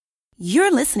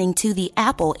You're listening to the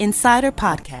Apple Insider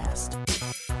Podcast.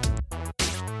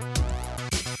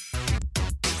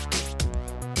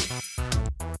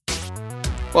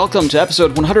 Welcome to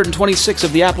episode 126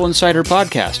 of the Apple Insider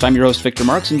Podcast. I'm your host, Victor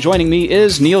Marks, and joining me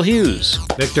is Neil Hughes.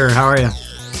 Victor, how are you?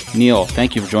 Neil,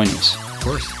 thank you for joining us. Of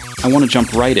course. I want to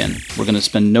jump right in. We're going to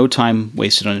spend no time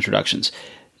wasted on introductions.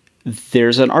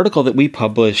 There's an article that we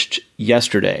published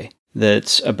yesterday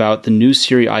that's about the new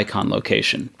Siri icon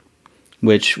location,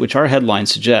 which our headline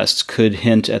suggests could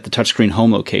hint at the touchscreen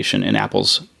home location in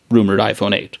Apple's rumored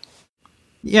iPhone 8.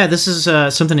 Yeah, this is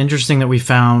something interesting that we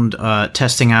found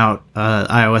testing out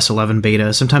iOS 11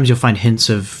 beta. Sometimes you'll find hints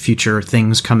of future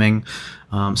things coming.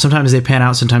 Sometimes they pan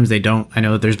out, sometimes they don't. I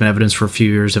know that there's been evidence for a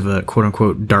few years of a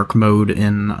quote-unquote dark mode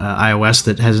in iOS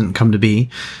that hasn't come to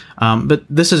be. But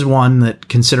this is one that,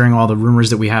 considering all the rumors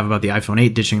that we have about the iPhone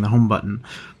 8 ditching the home button,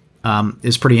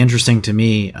 is pretty interesting to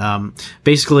me.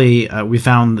 Basically, we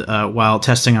found while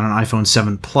testing on an iPhone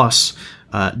 7 Plus,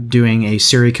 doing a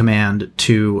Siri command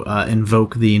to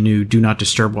invoke the new Do Not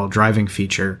Disturb While Driving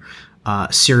feature,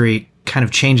 Siri kind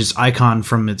of changed its icon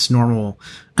from its normal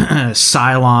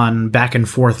Cylon back and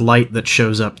forth light that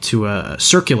shows up to a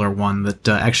circular one that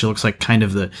actually looks like kind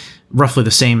of roughly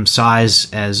the same size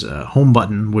as a home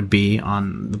button would be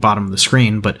on the bottom of the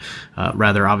screen, but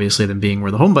rather obviously than being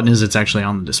where the home button is, it's actually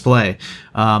on the display.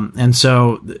 And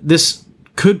so this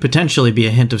could potentially be a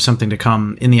hint of something to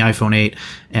come in the iPhone 8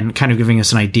 and kind of giving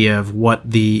us an idea of what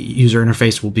the user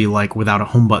interface will be like without a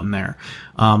home button there.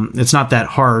 It's not that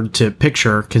hard to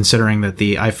picture, considering that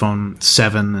the iPhone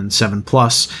 7 and 7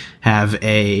 Plus have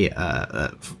a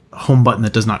home button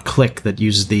that does not click, that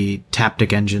uses the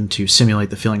Taptic engine to simulate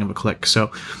the feeling of a click.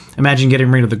 So imagine getting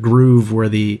rid of the groove where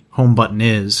the home button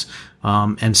is,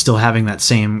 and still having that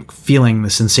same feeling, the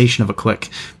sensation of a click.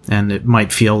 And it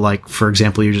might feel like, for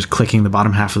example, you're just clicking the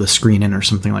bottom half of the screen in or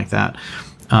something like that.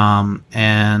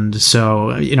 And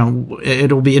so,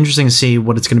 it'll be interesting to see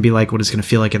what it's going to be like, what it's going to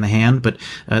feel like in the hand. But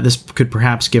this could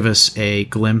perhaps give us a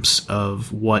glimpse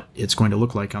of what it's going to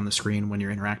look like on the screen when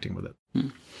you're interacting with it.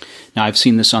 Now, I've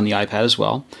seen this on the iPad as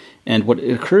well. And what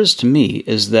occurs to me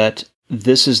is that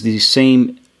this is the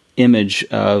same image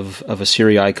of a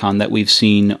Siri icon that we've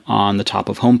seen on the top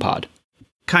of HomePod.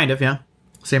 Kind of, yeah.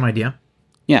 Same idea.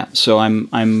 Yeah, so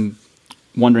I'm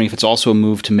wondering if it's also a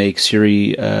move to make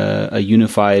Siri a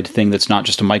unified thing that's not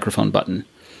just a microphone button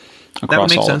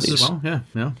across all of these. That would make sense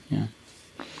as well, yeah.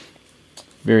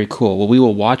 Very cool. Well, we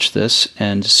will watch this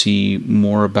and see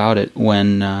more about it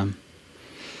when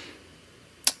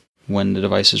the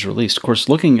device is released. Of course,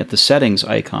 looking at the settings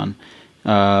icon,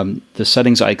 the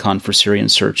settings icon for Siri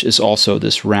and Search is also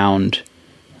this round.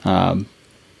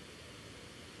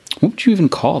 What would you even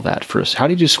call that first? How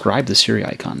do you describe the Siri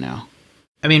icon now?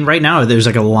 I mean, right now there's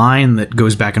like a line that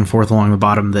goes back and forth along the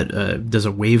bottom that does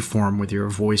a waveform with your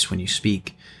voice when you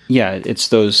speak. Yeah, it's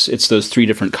those three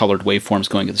different colored waveforms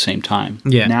going at the same time.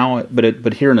 Yeah. Now,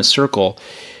 but here in a circle,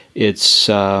 it's.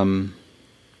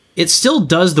 It still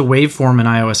does the waveform in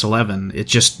iOS 11. It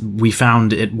just, we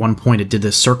found at one point it did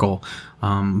this circle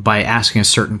by asking a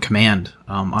certain command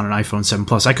on an iPhone 7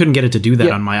 Plus. I couldn't get it to do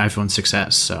that on my iPhone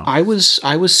 6S. So I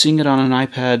was seeing it on an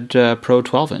iPad Pro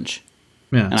 12-inch.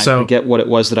 Yeah, and I forget what it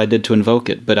was that I did to invoke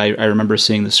it, but I remember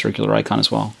seeing the circular icon as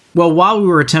well. Well, while we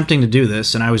were attempting to do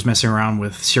this, and I was messing around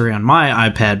with Siri on my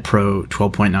iPad Pro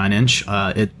 12.9-inch,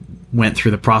 it went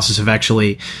through the process of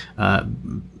actually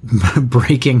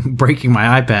breaking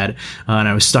my iPad, and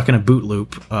I was stuck in a boot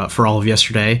loop for all of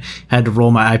yesterday. Had to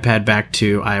roll my iPad back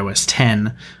to iOS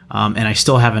 10, and I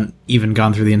still haven't even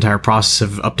gone through the entire process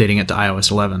of updating it to iOS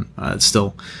 11. It's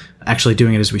still actually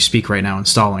doing it as we speak right now,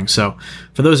 installing. So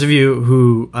for those of you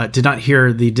who did not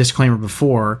hear the disclaimer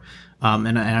before,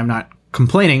 and I'm not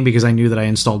complaining because I knew that I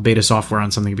installed beta software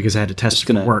on something because I had to test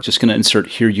it for work. Just going to insert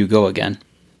 "Here you go" again.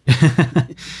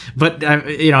 But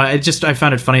I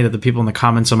found it funny that the people in the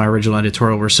comments on my original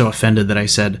editorial were so offended that I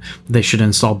said they should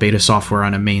install beta software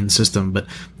on a main system. But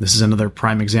this is another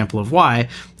prime example of why,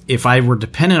 if I were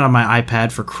dependent on my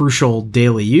iPad for crucial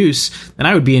daily use, then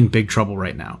I would be in big trouble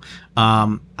right now.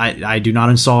 I do not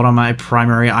install it on my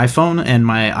primary iPhone, and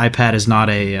my iPad is not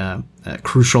a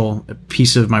crucial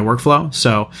piece of my workflow,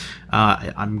 so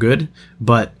I'm good.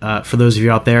 But for those of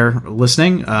you out there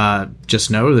listening,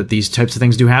 just know that these types of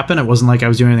things do happen. It wasn't like I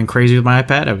was doing anything crazy with my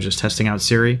iPad. I was just testing out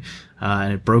Siri,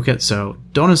 and it broke it. So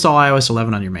don't install iOS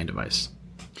 11 on your main device.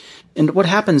 And what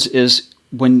happens is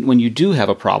when you do have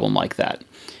a problem like that,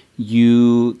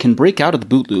 you can break out of the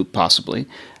boot loop possibly,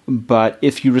 but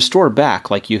if you restore back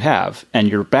like you have, and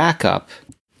your backup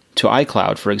to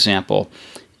iCloud, for example,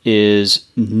 is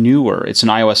newer, it's an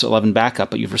iOS 11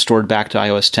 backup, but you've restored back to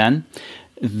iOS 10,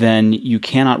 then you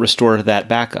cannot restore that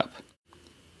backup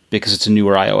because it's a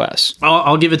newer iOS.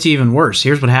 I'll give it to you even worse.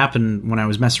 Here's what happened when I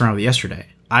was messing around with it yesterday.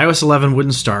 iOS 11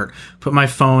 wouldn't start. Put my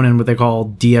phone in what they call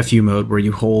DFU mode, where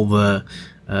you hold the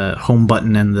home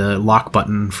button and the lock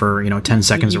button for 10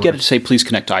 seconds. You get it to say, please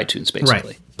connect to iTunes,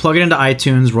 basically. Right. Plug it into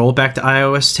iTunes, roll it back to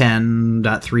iOS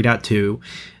 10.3.2,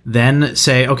 then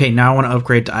say, okay, now I want to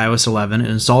upgrade to iOS 11. It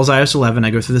installs iOS 11. I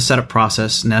go through the setup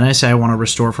process, and then I say I want to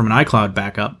restore from an iCloud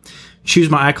backup. Choose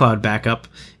my iCloud backup,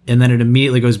 and then it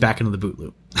immediately goes back into the boot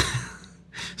loop.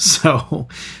 So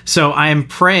I am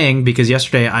praying, because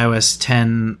yesterday iOS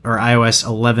 10 or iOS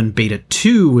 11 Beta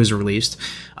 2 was released.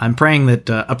 I'm praying that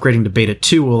upgrading to Beta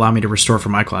 2 will allow me to restore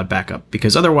from iCloud backup,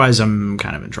 because otherwise I'm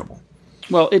kind of in trouble.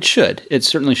 Well, it should. It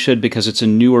certainly should, because it's a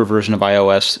newer version of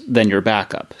iOS than your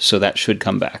backup, so that should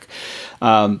come back.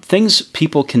 Things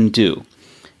people can do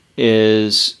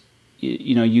is,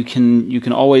 you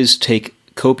can always take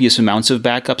copious amounts of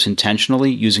backups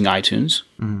intentionally using iTunes.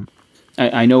 Mm-hmm.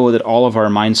 I know that all of our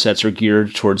mindsets are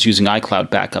geared towards using iCloud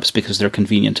backups because they're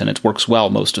convenient and it works well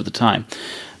most of the time.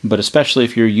 But especially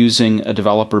if you're using a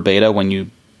developer beta, when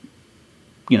you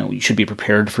should be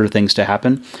prepared for things to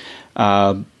happen.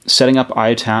 Setting up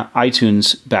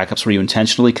iTunes backups where you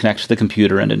intentionally connect to the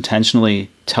computer and intentionally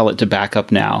tell it to back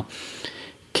up now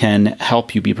can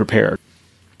help you be prepared.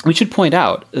 We should point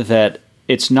out that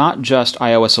it's not just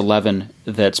iOS 11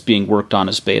 that's being worked on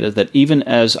as beta, that even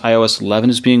as iOS 11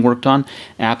 is being worked on,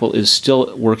 Apple is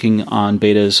still working on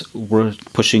betas. We're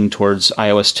pushing towards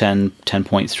iOS 10,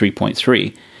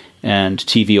 10.3.3, and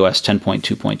tvOS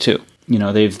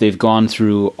 10.2.2. They've gone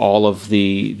through all of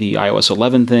the iOS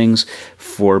 11 things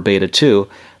for Beta 2,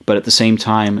 but at the same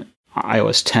time,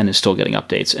 iOS 10 is still getting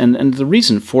updates. And the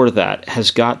reason for that has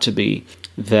got to be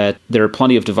that there are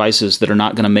plenty of devices that are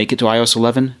not going to make it to iOS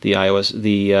 11, the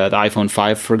iPhone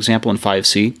 5, for example, and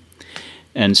 5C.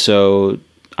 And so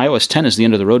iOS 10 is the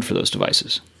end of the road for those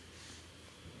devices.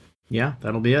 Yeah,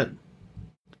 that'll be it.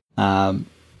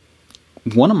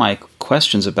 One of my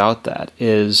questions about that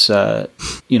is, are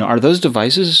those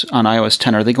devices on iOS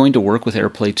 10, are they going to work with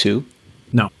AirPlay 2?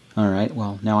 No. All right.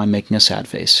 Well, now I'm making a sad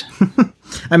face.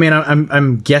 I mean,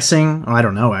 I'm guessing. I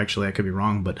don't know. Actually, I could be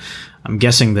wrong, but I'm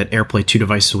guessing that AirPlay 2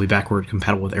 devices will be backward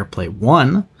compatible with AirPlay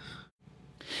 1.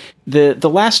 The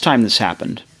last time this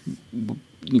happened,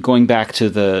 going back to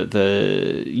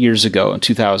the years ago in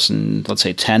 2000, let's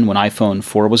say 10, when iPhone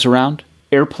 4 was around,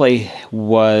 AirPlay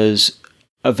was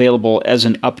available as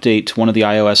an update to one of the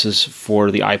iOSs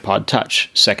for the iPod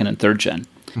Touch, 2nd and 3rd gen.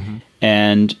 Mm-hmm.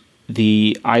 And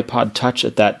the iPod Touch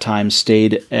at that time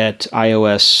stayed at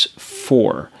iOS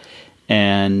 4.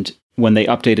 And when they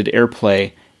updated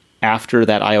AirPlay after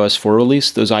that iOS 4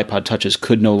 release, those iPod Touches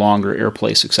could no longer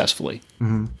AirPlay successfully.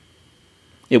 Mm-hmm.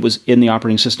 It was in the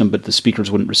operating system, but the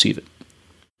speakers wouldn't receive it.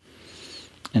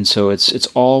 And so it's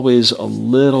always a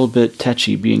little bit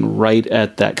tetchy being right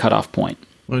at that cutoff point.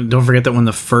 Well, don't forget that when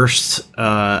the first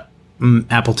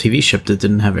Apple TV shipped, it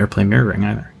didn't have AirPlay mirroring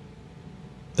either.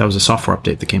 That was a software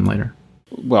update that came later.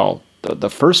 Well, the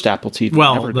first Apple TV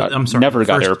never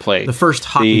got AirPlay. The first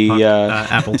hockey puck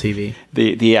Apple TV.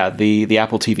 The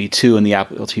Apple TV 2 and the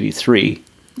Apple TV 3,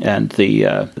 and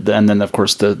and then of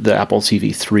course the Apple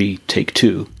TV 3 Take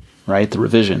 2, right? The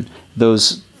revision.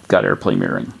 Those got AirPlay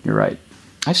mirroring. You're right.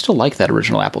 I still like that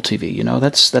original Apple TV.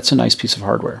 That's a nice piece of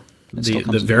hardware.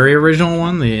 The very original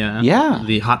one,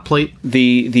 the hot plate,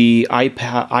 the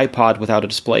iPod without a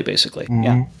display, basically.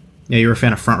 Mm-hmm. Yeah, you were a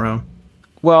fan of Front Row.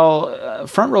 Well,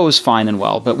 Front Row is fine and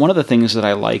well, but one of the things that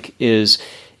I like is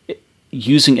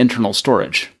using internal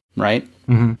storage, right?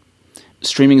 Mm-hmm.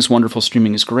 Streaming is wonderful,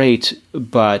 streaming is great,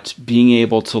 but being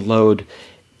able to load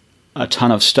a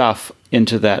ton of stuff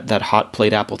into that hot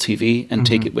plate Apple TV and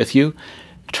take it with you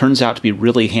turns out to be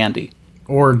really handy.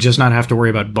 Or just not have to worry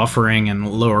about buffering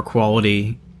and lower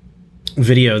quality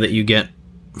video that you get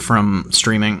from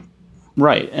streaming.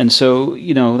 Right. And so,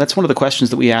 that's one of the questions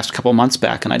that we asked a couple months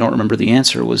back, and I don't remember the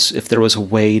answer, was if there was a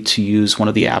way to use one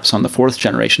of the apps on the 4th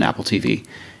generation Apple TV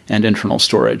and internal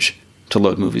storage to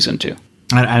load movies into.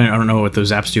 I don't know what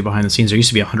those apps do behind the scenes. There used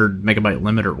to be a 100 megabyte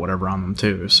limit or whatever on them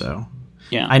too, so...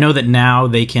 Yeah. I know that now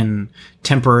they can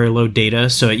temporarily load data,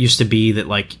 so it used to be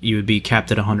that you would be capped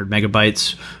at 100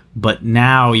 megabytes, but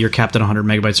now you're capped at 100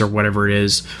 megabytes or whatever it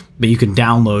is, but you can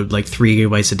download 3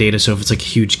 gigabytes of data, so if it's a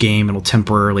huge game, it'll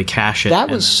temporarily cache it. That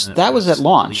was at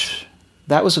launch.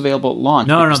 That was available at launch.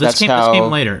 No, this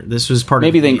came later. This was part of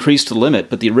maybe they increased the limit,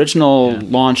 but the original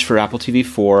launch for Apple TV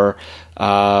 4,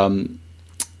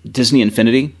 Disney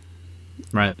Infinity,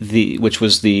 right? Which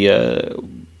was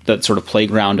that sort of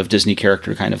playground of Disney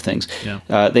character kind of things.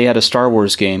 Yeah. They had a Star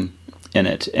Wars game in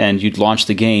it, and you'd launch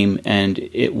the game, and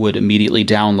it would immediately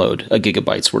download a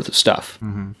gigabyte's worth of stuff.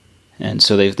 Mm-hmm. And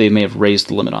so they may have raised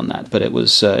the limit on that, but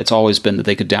it's always been that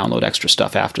they could download extra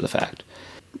stuff after the fact.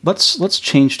 Let's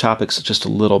change topics just a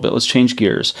little bit. Let's change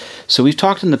gears. So we've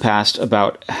talked in the past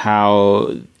about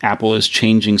how Apple is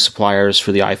changing suppliers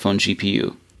for the iPhone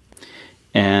GPU,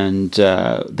 and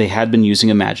they had been using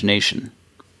Imagination,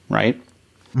 right?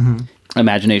 Mm-hmm.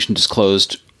 Imagination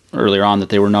disclosed earlier on that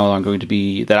they were no longer going to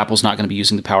be, that Apple's not going to be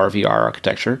using the PowerVR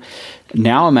architecture.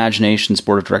 Now Imagination's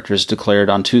board of directors declared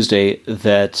on Tuesday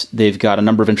that they've got a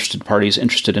number of interested parties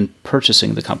interested in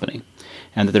purchasing the company,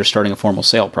 and that they're starting a formal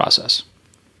sale process.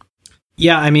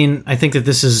 Yeah, I mean, I think that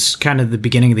this is kind of the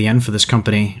beginning of the end for this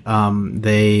company.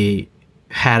 They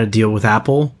had a deal with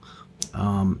Apple.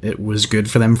 It was good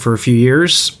for them for a few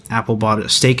years. Apple bought a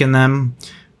stake in them.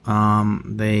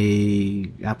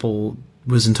 Apple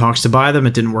was in talks to buy them.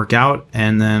 It didn't work out.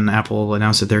 And then Apple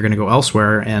announced that they're going to go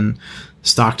elsewhere, and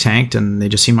stock tanked, and they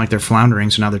just seem like they're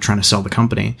floundering. So now they're trying to sell the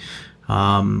company.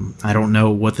 I don't know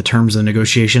what the terms of the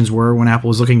negotiations were when Apple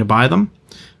was looking to buy them,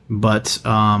 but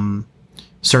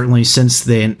certainly since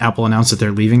Apple announced that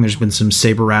they're leaving, there's been some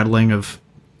saber rattling of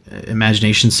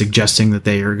Imagination suggesting that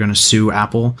they are going to sue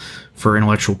Apple for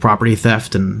intellectual property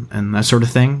theft and that sort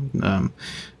of thing.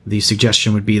 The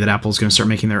suggestion would be that Apple's going to start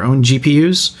making their own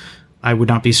GPUs. I would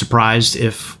not be surprised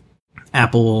if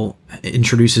Apple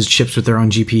introduces chips with their own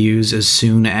GPUs as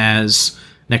soon as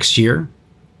next year.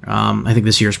 I think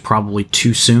this year is probably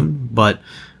too soon, but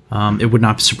it would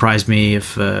not surprise me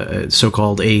if a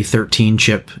so-called A13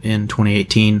 chip in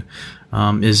 2018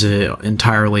 is a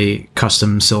entirely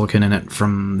custom silicon in it,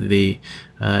 from the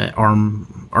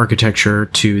ARM architecture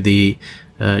to the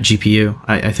GPU.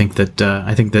 I think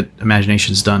that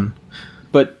Imagination's done.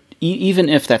 But even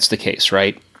if that's the case,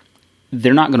 right?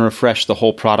 They're not going to refresh the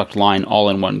whole product line all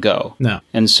in one go. No.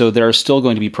 And so there are still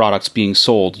going to be products being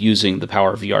sold using the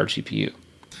PowerVR GPU.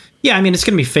 Yeah, I mean, it's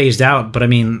going to be phased out, but I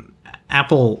mean,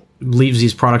 Apple leaves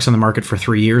these products on the market for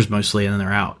 3 years mostly, and then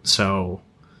they're out. So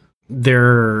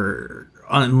they're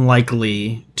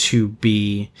unlikely to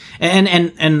be,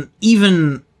 and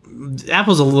even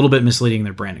Apple's a little bit misleading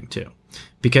their branding too,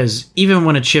 because even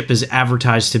when a chip is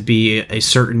advertised to be a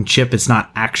certain chip, it's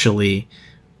not actually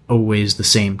always the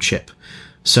same chip.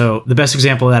 So the best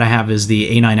example that I have is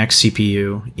the A9X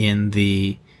CPU in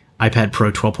the iPad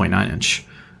Pro 12.9 inch.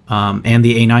 And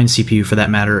the A9 CPU, for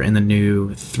that matter, in the new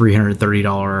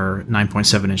 $330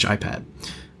 9.7 inch iPad.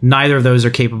 Neither of those are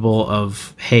capable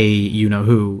of hey, you know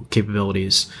who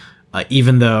capabilities,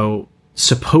 even though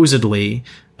supposedly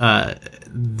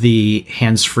the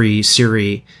hands-free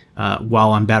Siri, while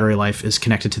on battery life, is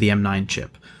connected to the M9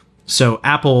 chip. So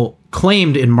Apple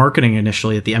claimed in marketing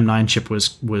initially that the M9 chip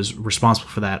was responsible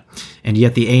for that, and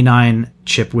yet the A9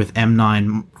 chip with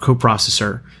M9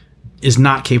 coprocessor is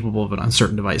not capable of it on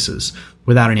certain devices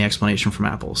without any explanation from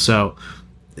Apple. So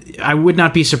I would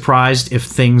not be surprised if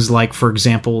things like, for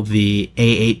example, the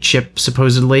A8 chip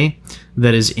supposedly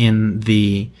that is in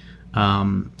the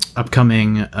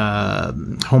upcoming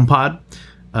HomePod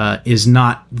is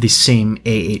not the same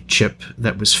A8 chip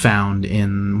that was found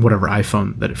in whatever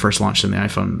iPhone that it first launched in, the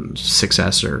iPhone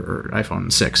 6S or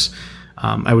iPhone 6.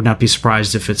 I would not be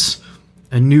surprised if it's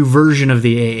a new version of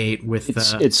the A8 with...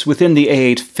 It's within the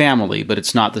A8 family, but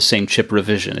it's not the same chip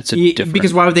revision. It's a different...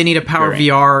 Because why would they need a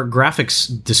PowerVR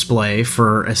graphics display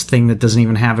for a thing that doesn't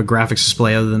even have a graphics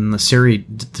display other than the Siri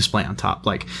display on top?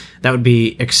 Like, that would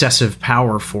be excessive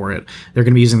power for it. They're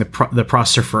going to be using the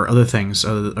processor for other things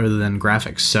other than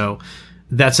graphics. So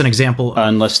that's an example...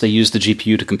 Unless they use the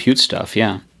GPU to compute stuff,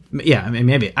 yeah. Yeah, I mean,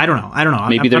 maybe. I don't know.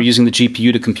 Maybe they're using the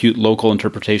GPU to compute local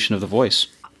interpretation of the voice.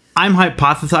 I'm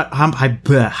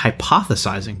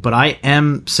hypothesizing, but I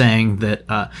am saying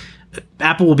that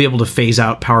Apple will be able to phase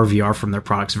out PowerVR from their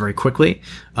products very quickly,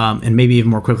 and maybe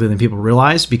even more quickly than people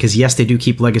realize, because yes, they do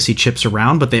keep legacy chips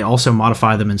around, but they also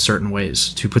modify them in certain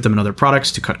ways to put them in other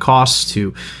products, to cut costs,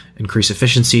 to increase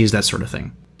efficiencies, that sort of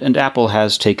thing. And Apple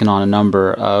has taken on a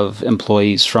number of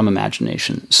employees from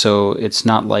Imagination, so it's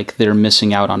not like they're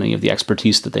missing out on any of the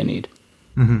expertise that they need.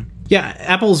 Mm-hmm. Yeah,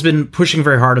 Apple's been pushing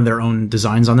very hard on their own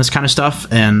designs on this kind of stuff,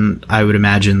 and I would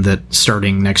imagine that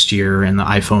starting next year in the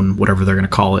iPhone, whatever they're going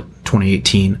to call it,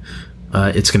 2018,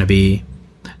 it's going to be...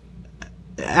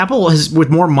 Apple has, with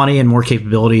more money and more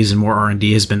capabilities and more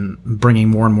R&D, has been bringing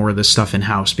more and more of this stuff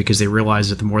in-house, because they realize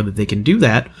that the more that they can do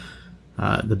that,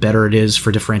 the better it is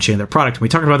for differentiating their product. And we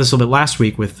talked about this a little bit last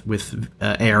week with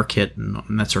ARKit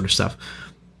and that sort of stuff.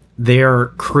 They're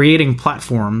creating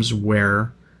platforms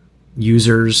where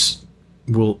users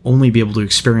will only be able to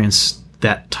experience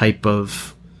that type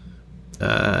of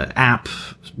app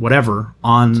whatever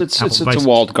on it's Apple devices. a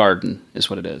walled garden, is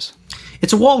what it is.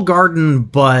 It's a walled garden,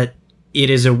 but it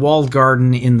is a walled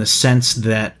garden in the sense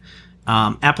that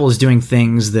Apple is doing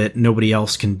things that nobody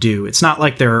else can do. It's not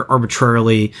like they're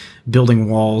arbitrarily building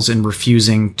walls and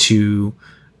refusing to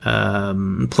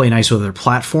play nice with other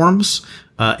platforms.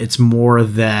 It's more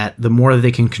that the more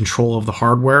they can control of the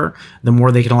hardware, the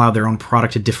more they can allow their own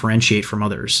product to differentiate from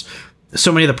others.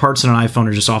 So many of the parts on an iPhone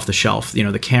are just off the shelf.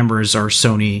 The cameras are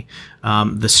Sony,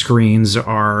 the screens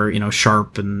are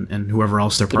Sharp and whoever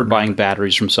else they're buying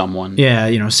batteries from someone. Yeah,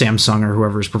 Samsung or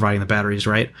whoever is providing the batteries,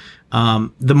 right?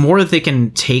 The more that they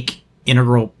can take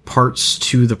integral parts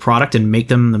to the product and make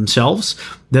them themselves,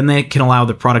 then they can allow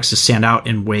the products to stand out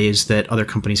in ways that other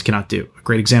companies cannot do. A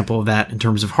great example of that in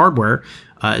terms of hardware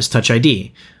is Touch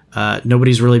ID.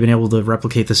 Nobody's really been able to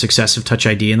replicate the success of Touch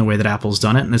ID in the way that Apple's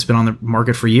done it, and it's been on the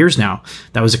market for years now.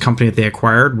 That was a company that they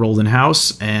acquired, rolled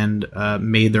in-house, and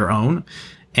made their own,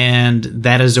 and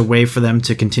that is a way for them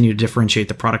to continue to differentiate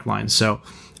the product line. So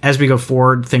as we go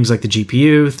forward, things like the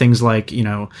GPU, things like,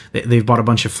 they've bought a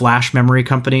bunch of flash memory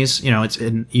companies.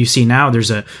 You see now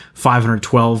there's a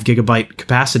 512 gigabyte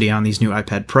capacity on these new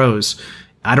iPad Pros.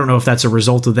 I don't know if that's a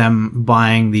result of them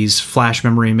buying these flash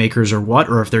memory makers or what,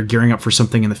 or if they're gearing up for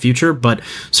something in the future, but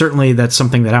certainly that's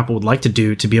something that Apple would like to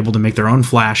do, to be able to make their own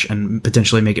flash and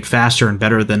potentially make it faster and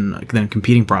better than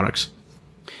competing products.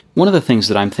 One of the things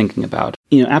that I'm thinking about,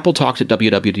 Apple talked at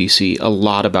WWDC a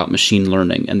lot about machine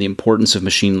learning and the importance of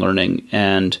machine learning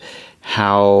and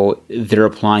how they're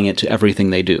applying it to everything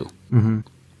they do. Mm-hmm.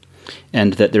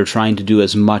 And that they're trying to do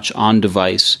as much on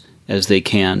device as they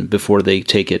can before they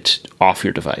take it off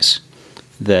your device.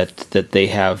 That they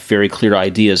have very clear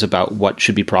ideas about what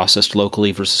should be processed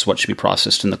locally versus what should be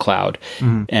processed in the cloud,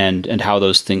 mm-hmm. and how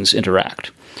those things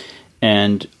interact.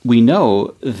 And we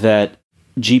know that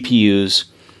GPUs,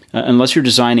 unless you're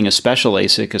designing a special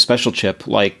ASIC, a special chip,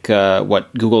 like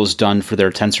what Google has done for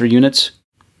their Tensor units,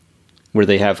 where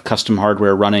they have custom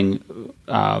hardware running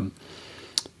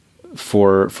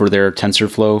for their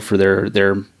TensorFlow, for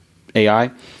their AI,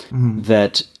 mm-hmm.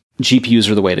 that GPUs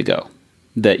are the way to go.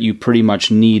 That you pretty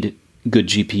much need good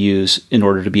GPUs in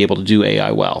order to be able to do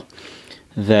AI well.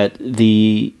 That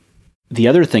the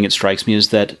other thing it strikes me is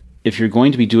that if you're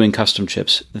going to be doing custom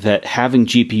chips, that having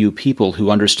GPU people who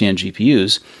understand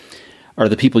GPUs are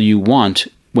the people you want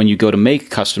when you go to make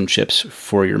custom chips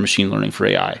for your machine learning for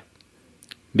AI.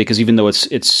 Because even though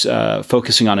it's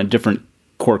focusing on a different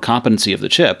core competency of the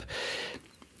chip,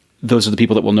 those are the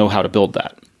people that will know how to build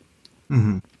that.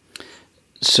 Mm-hmm.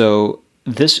 So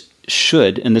this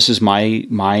should, and this is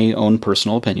my own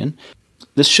personal opinion,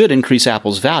 this should increase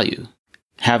Apple's value,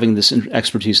 having this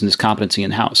expertise and this competency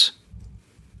in-house.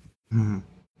 Mm-hmm.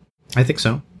 I think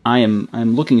so. I'm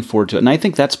looking forward to it. And I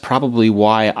think that's probably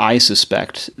why I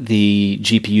suspect the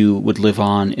GPU would live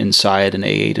on inside an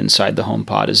A8 inside the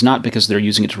HomePod, is not because they're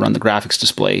using it to run the graphics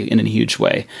display in a huge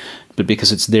way, but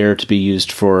because it's there to be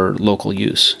used for local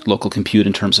use, local compute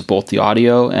in terms of both the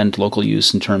audio and local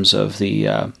use in terms of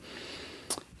the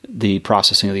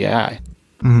processing of the AI.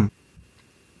 Mm-hmm.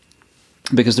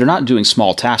 Because they're not doing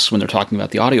small tasks when they're talking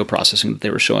about the audio processing that they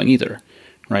were showing either,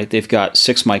 right? They've got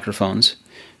 6 microphones,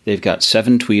 they've got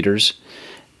 7 tweeters,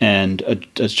 and a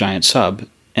giant sub,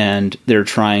 and they're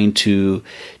trying to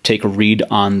take a read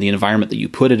on the environment that you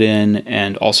put it in,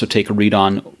 and also take a read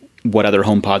on what other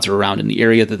HomePods are around in the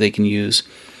area that they can use.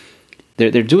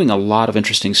 They're doing a lot of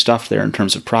interesting stuff there in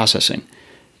terms of processing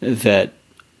that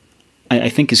I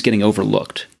think is getting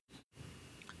overlooked.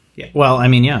 Yeah. Well, I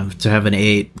mean, yeah, to have an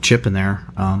A8 chip in there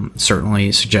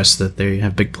certainly suggests that they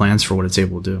have big plans for what it's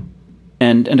able to do.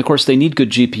 And of course, they need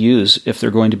good GPUs if they're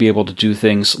going to be able to do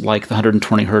things like the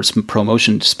 120 hertz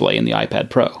ProMotion display in the iPad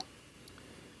Pro.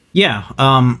 Yeah.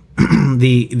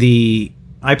 The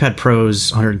iPad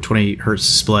Pro's 120 hertz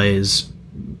display is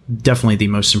definitely the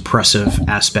most impressive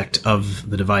aspect of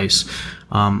the device.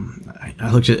 I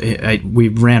looked at we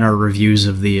ran our reviews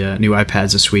of the new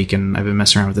iPads this week, and I've been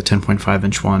messing around with the 10.5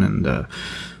 inch one, and the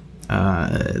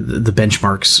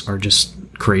benchmarks are just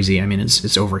crazy. I mean, it's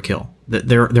overkill.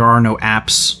 There are no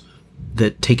apps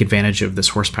that take advantage of this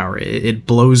horsepower. It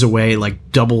blows away,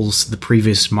 like doubles the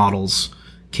previous model's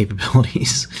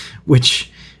capabilities,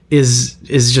 which is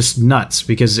just nuts,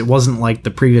 because it wasn't like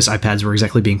the previous iPads were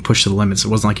exactly being pushed to the limits. It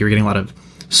wasn't like you were getting a lot of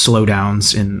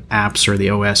slowdowns in apps or the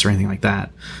OS or anything like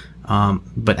that.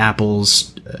 But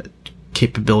Apple's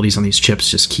capabilities on these chips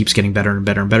just keeps getting better and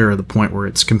better and better, to the point where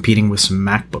it's competing with some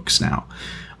MacBooks now.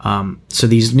 So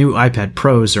these new iPad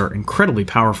Pros are incredibly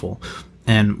powerful,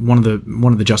 and one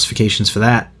of the justifications for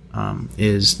that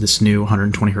is this new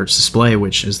 120 hertz display,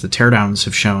 which, as the teardowns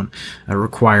have shown,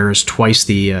 requires twice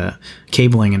the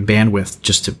cabling and bandwidth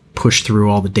just to push through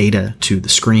all the data to the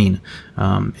screen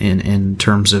in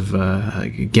terms of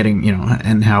getting,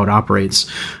 and how it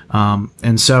operates.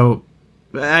 And so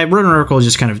I wrote an article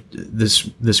just kind of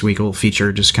this week, a little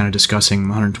feature just kind of discussing the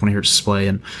 120 hertz display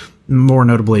and more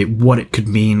notably what it could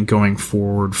mean going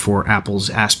forward for Apple's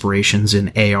aspirations in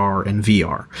AR and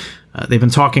VR. They've been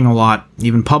talking a lot,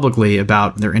 even publicly,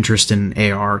 about their interest in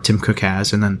AR, Tim Cook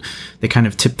has, and then they kind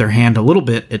of tipped their hand a little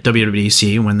bit at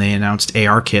WWDC when they announced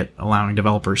ARKit, allowing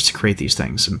developers to create these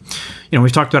things. And,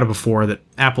 we've talked about it before that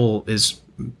Apple is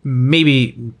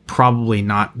probably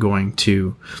not going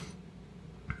to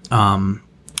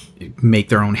make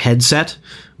their own headset,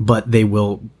 but they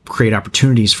will create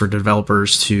opportunities for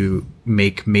developers to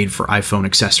make made for iPhone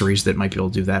accessories that might be able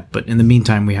to do that. But in the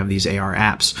meantime, we have these AR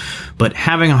apps. But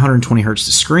having 120 hertz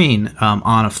screen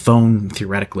on a phone,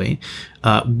 theoretically,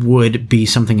 would be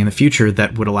something in the future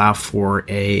that would allow for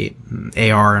a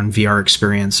AR and VR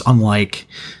experience, unlike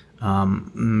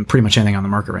pretty much anything on the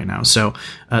market right now. So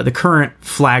the current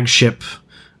flagship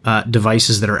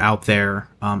devices that are out there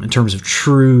in terms of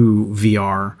true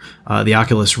VR, the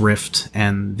Oculus Rift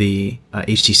and the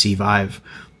HTC Vive,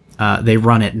 they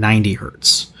run at 90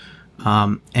 hertz.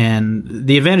 And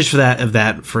the advantage of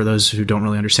that, for those who don't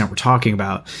really understand what we're talking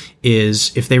about,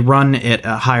 is if they run at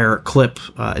a higher clip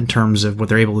in terms of what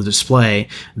they're able to display,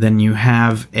 then you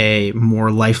have a more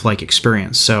lifelike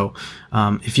experience. So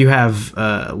if you have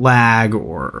lag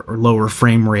or lower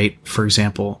frame rate, for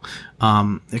example,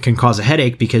 it can cause a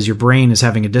headache because your brain is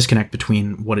having a disconnect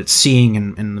between what it's seeing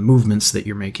and the movements that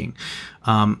you're making.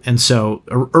 And so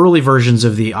early versions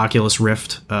of the Oculus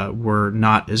Rift were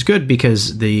not as good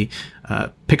because the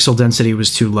pixel density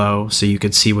was too low, so you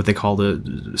could see what they call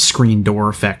the screen door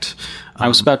effect. I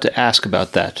was about to ask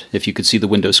about that, if you could see the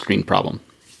window screen problem.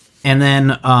 And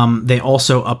then they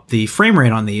also upped the frame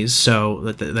rate on these,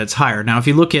 so that's higher. Now, if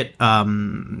you look at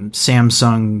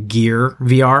Samsung Gear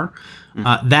VR,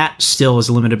 that still is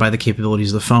limited by the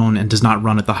capabilities of the phone and does not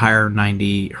run at the higher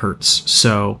 90 hertz.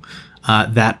 So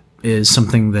that is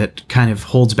something that kind of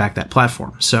holds back that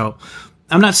platform. So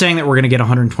I'm not saying that we're going to get a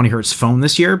 120 hertz phone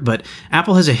this year, but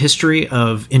Apple has a history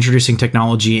of introducing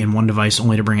technology in one device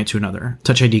only to bring it to another.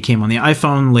 Touch ID came on the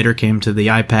iPhone, later came to the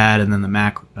iPad, and then the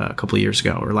Mac a couple of years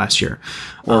ago or last year.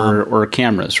 Or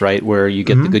cameras, right? Where you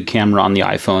get the good camera on the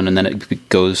iPhone and then it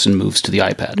goes and moves to the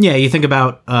iPad. Yeah, you think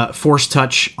about Force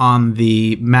Touch on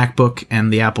the MacBook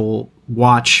and the Apple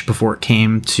Watch before it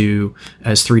came to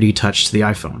as 3D touch to the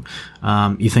iPhone.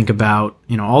 You think about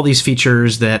all these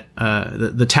features that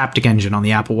the Taptic engine on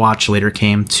the Apple Watch later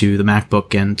came to the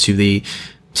MacBook and to the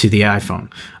iPhone.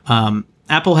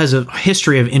 Apple has a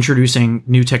history of introducing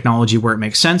new technology where it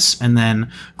makes sense and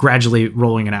then gradually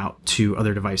rolling it out to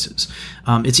other devices.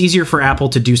 It's easier for Apple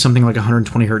to do something like a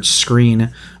 120 hertz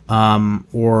screen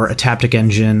or a Taptic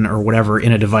engine or whatever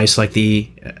in a device like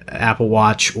the Apple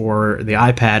Watch or the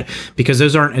iPad because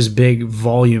those aren't as big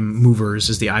volume movers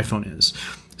as the iPhone is.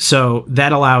 So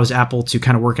that allows Apple to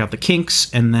kind of work out the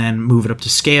kinks and then move it up to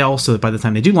scale so that by the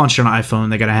time they do launch it on iPhone,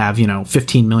 they got to have,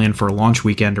 15 million for a launch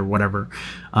weekend or whatever.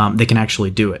 They can actually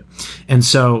do it. And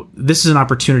so this is an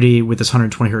opportunity with this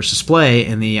 120 hertz display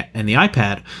and the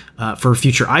iPad for a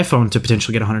future iPhone to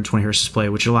potentially get a 120 hertz display,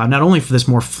 which allow not only for this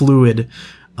more fluid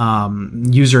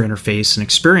user interface and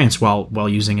experience while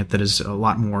using it that is a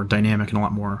lot more dynamic and a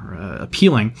lot more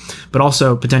appealing, but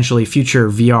also potentially future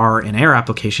VR and AR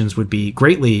applications would be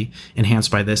greatly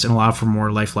enhanced by this and allow for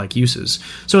more lifelike uses.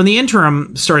 So in the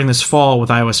interim, starting this fall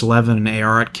with iOS 11 and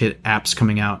ARKit apps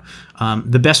coming out,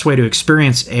 the best way to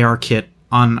experience ARKit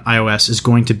on iOS is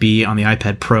going to be on the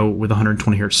iPad Pro with a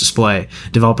 120 hertz display.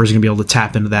 Developers are going to be able to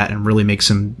tap into that and really make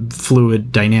some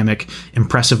fluid, dynamic,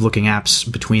 impressive looking apps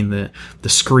between the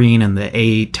screen and the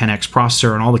A10X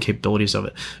processor and all the capabilities of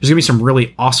it. There's going to be some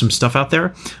really awesome stuff out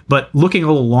there, but looking a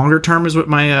little longer term is what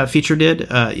my feature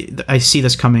did. I see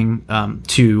this coming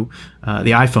to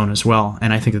the iPhone as well,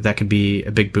 and I think that could be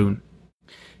a big boon.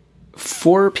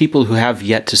 For people who have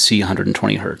yet to see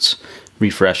 120 hertz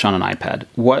refresh on an iPad,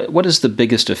 what is the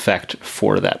biggest effect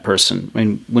for that person? I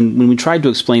mean, when we tried to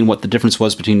explain what the difference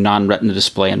was between non-retina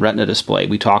display and retina display,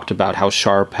 we talked about how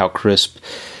sharp, how crisp,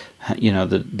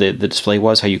 the display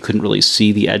was, how you couldn't really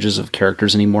see the edges of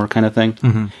characters anymore, kind of thing.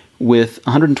 Mm-hmm. With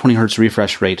 120 hertz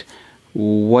refresh rate,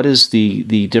 what is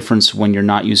the difference when you're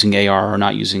not using AR or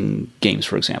not using games,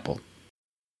 for example?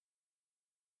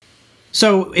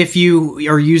 So if you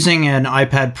are using an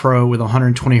iPad Pro with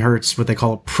 120 hertz, what they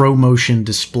call a ProMotion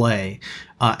display,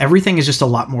 everything is just a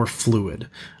lot more fluid.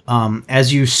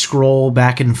 As you scroll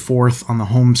back and forth on the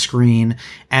home screen,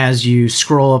 as you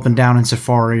scroll up and down in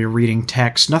Safari or reading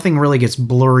text, nothing really gets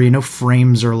blurry, no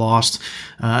frames are lost.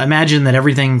 Imagine that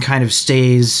everything kind of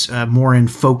stays more in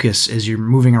focus as you're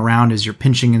moving around, as you're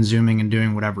pinching and zooming and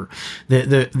doing whatever.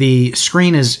 The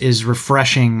screen is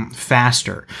refreshing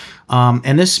faster.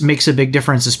 And this makes a big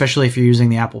difference, especially if you're using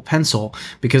the Apple Pencil,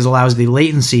 because it allows the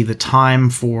latency, the time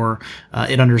for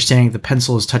it understanding the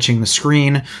pencil is touching the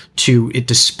screen to it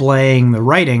displaying the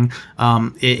writing.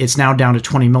 It's now down to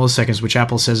 20 milliseconds, which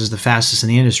Apple says is the fastest in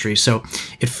the industry. So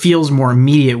it feels more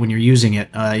immediate when you're using it.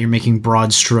 You're making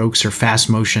broad strokes or fast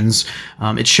motions.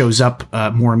 It shows up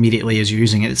more immediately as you're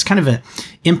using it. It's kind of an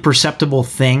imperceptible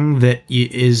thing that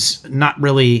is not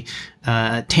really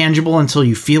tangible until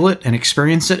you feel it and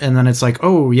experience it, and then it's like,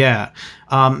 oh yeah.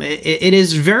 It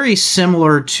is very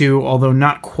similar to, although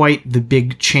not quite the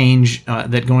big change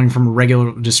that going from a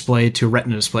regular display to a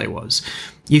Retina display was.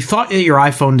 You thought that your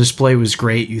iPhone display was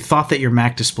great, you thought that your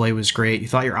Mac display was great, you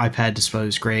thought your iPad display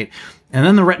was great, and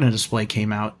then the Retina display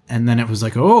came out, and then it was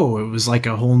like, oh, it was like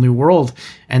a whole new world,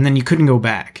 and then you couldn't go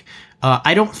back.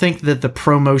 I don't think that the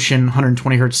ProMotion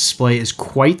 120 hertz display is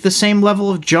quite the same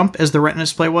level of jump as the Retina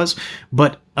display was,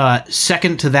 but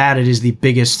second to that, it is the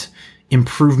biggest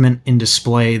improvement in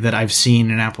display that I've seen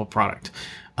in an Apple product.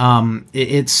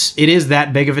 It is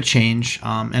that big of a change,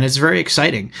 and it's very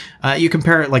exciting. You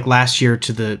compare it like last year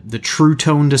to the True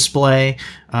Tone display,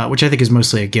 which I think is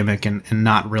mostly a gimmick and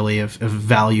not really of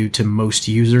value to most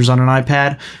users on an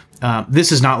iPad.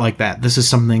 This is not like that. This is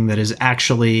something that is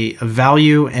actually of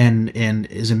value and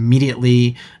is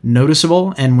immediately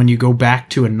noticeable. And when you go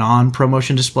back to a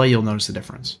non-ProMotion display, you'll notice the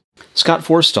difference. Scott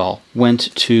Forstall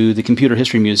went to the Computer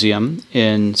History Museum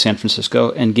in San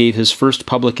Francisco and gave his first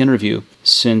public interview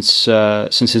since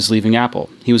his leaving Apple.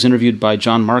 He was interviewed by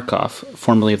John Markoff,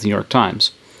 formerly of the New York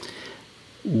Times.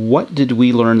 What did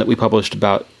we learn that we published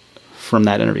about from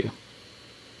that interview?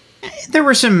 There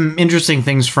were some interesting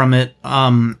things from it.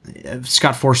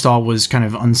 Scott Forstall was kind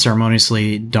of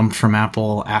unceremoniously dumped from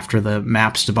Apple after the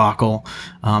Maps debacle,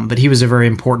 but he was a very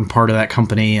important part of that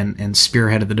company and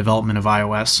spearheaded the development of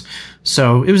iOS.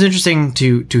 So it was interesting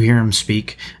to hear him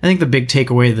speak. I think the big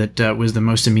takeaway that was the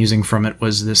most amusing from it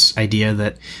was this idea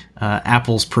that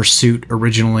Apple's pursuit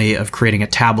originally of creating a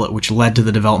tablet, which led to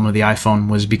the development of the iPhone,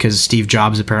 was because Steve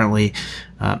Jobs apparently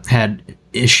had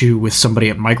issue with somebody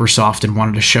at Microsoft and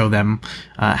wanted to show them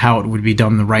how it would be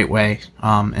done the right way,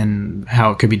 and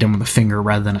how it could be done with a finger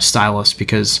rather than a stylus,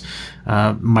 because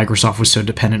Microsoft was so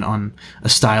dependent on a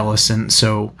stylus and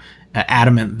so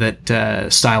adamant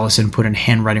that stylus input and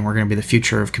handwriting were going to be the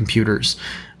future of computers.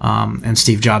 And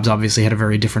Steve Jobs obviously had a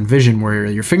very different vision where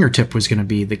your fingertip was going to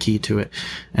be the key to it.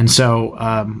 And so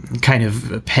kind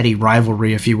of a petty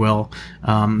rivalry, if you will,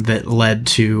 that led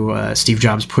to Steve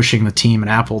Jobs pushing the team at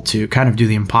Apple to kind of do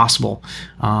the impossible.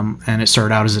 And it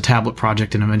started out as a tablet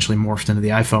project and eventually morphed into the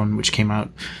iPhone, which came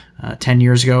out 10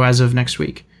 years ago as of next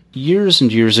week. Years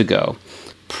and years ago,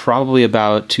 probably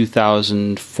about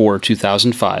 2004,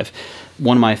 2005,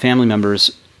 one of my family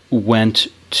members went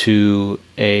to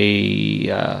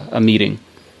a meeting.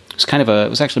 It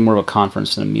was actually more of a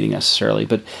conference than a meeting necessarily,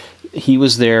 but he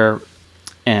was there,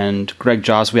 and Greg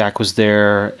Joswiak was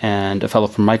there, and a fellow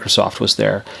from Microsoft was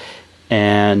there,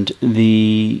 and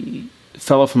the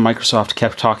fellow from Microsoft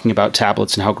kept talking about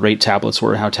tablets and how great tablets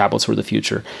were and how tablets were the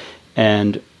future,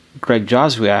 and Greg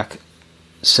Joswiak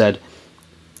said,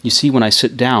 "You see, when I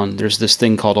sit down, there's this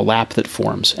thing called a lap that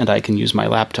forms, and I can use my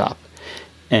laptop."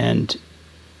 And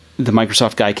the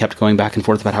Microsoft guy kept going back and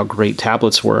forth about how great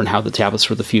tablets were and how the tablets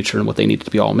were the future and what they needed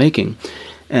to be all making.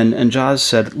 And Joz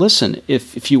said, "Listen,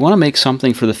 if you want to make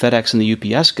something for the FedEx and the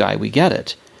UPS guy, we get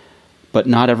it. But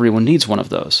not everyone needs one of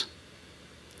those."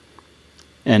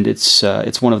 And it's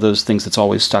one of those things that's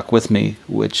always stuck with me,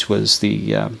 which was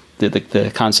the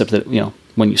concept that,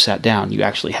 when you sat down, you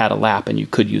actually had a lap and you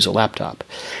could use a laptop.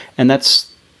 And that's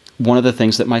one of the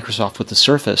things that Microsoft with the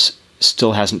Surface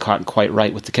still hasn't gotten quite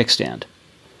right with the kickstand.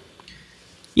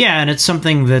 Yeah, and it's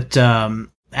something that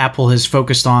Apple has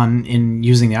focused on in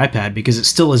using the iPad, because it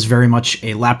still is very much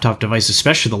a laptop device,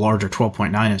 especially the larger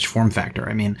 12.9-inch form factor.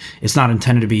 I mean, it's not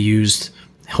intended to be used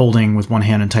holding with one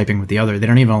hand and typing with the other. They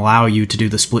don't even allow you to do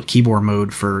the split keyboard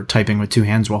mode for typing with two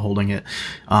hands while holding it.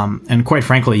 And quite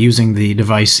frankly, using the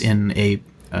device in a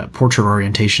portrait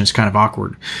orientation is kind of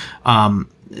awkward.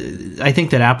 I think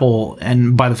that Apple,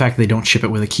 and by the fact that they don't ship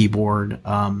it with a keyboard,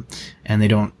 and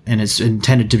it's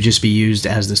intended to just be used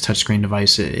as this touchscreen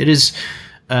device, it is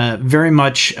very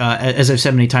much, as I've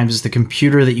said many times, is the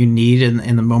computer that you need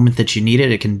in the moment that you need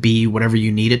it. It can be whatever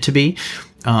you need it to be.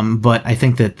 But I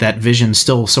think that vision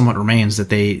still somewhat remains, that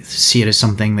they see it as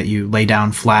something that you lay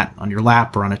down flat on your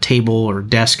lap or on a table or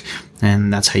desk,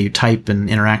 and that's how you type and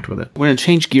interact with it. We're going to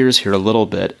change gears here a little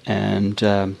bit,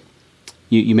 and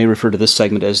you may refer to this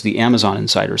segment as the Amazon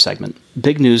Insider segment.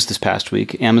 Big news this past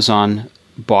week: Amazon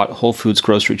bought Whole Foods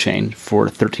grocery chain for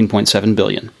 $13.7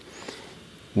 billion,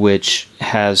 which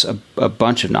has a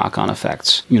bunch of knock-on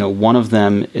effects. One of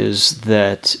them is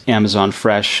that Amazon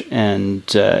Fresh and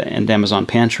Amazon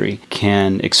Pantry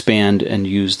can expand and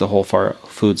use the Whole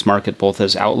Foods market both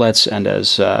as outlets and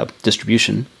as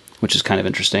distribution, which is kind of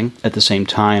interesting. At the same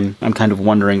time, I'm kind of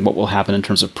wondering what will happen in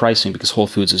terms of pricing, because Whole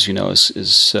Foods, as you know,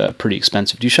 is pretty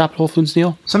expensive. Do you shop at Whole Foods,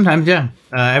 Neil? Sometimes, yeah.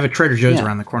 I have a Trader Joe's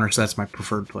around the corner, so that's my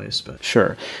preferred place. But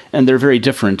sure. And they're very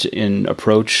different in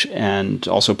approach and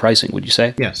also pricing, would you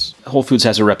say? Yes. Whole Foods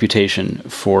has a reputation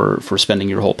for spending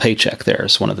your whole paycheck there.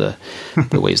 It's one of the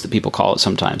ways that people call it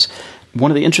sometimes.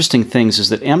 One of the interesting things is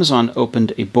that Amazon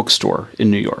opened a bookstore in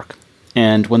New York.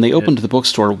 And when they opened the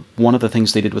bookstore, one of the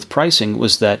things they did with pricing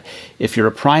was that if you're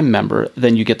a Prime member,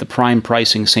 then you get the Prime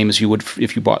pricing same as you would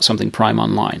if you bought something Prime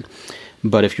online.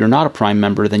 But if you're not a Prime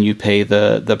member, then you pay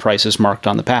the prices marked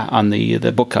on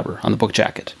the book cover, on the book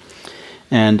jacket.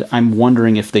 And I'm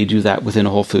wondering if they do that within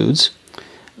Whole Foods.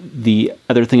 The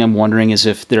other thing I'm wondering is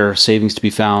if there are savings to be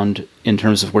found in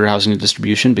terms of warehousing and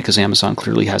distribution, because Amazon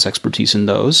clearly has expertise in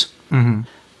those. Mm-hmm.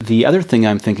 The other thing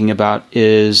I'm thinking about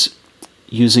is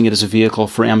using it as a vehicle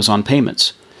for Amazon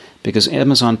Payments, because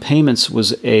Amazon Payments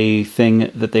was a thing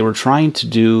that they were trying to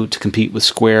do to compete with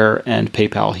Square and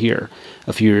PayPal here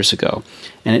a few years ago.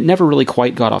 And it never really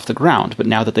quite got off the ground. But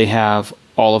now that they have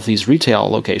all of these retail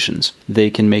locations, they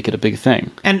can make it a big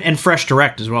thing. And Fresh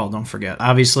Direct as well, don't forget.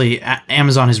 Obviously,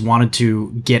 Amazon has wanted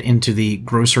to get into the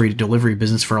grocery delivery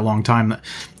business for a long time.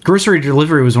 Grocery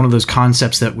delivery was one of those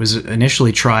concepts that was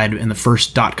initially tried in the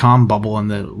first .com bubble in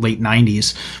the late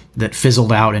 90s that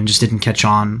fizzled out and just didn't catch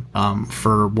on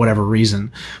for whatever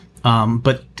reason.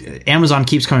 But Amazon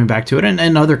keeps coming back to it,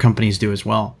 and other companies do as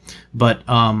well. But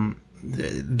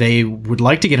they would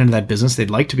like to get into that business.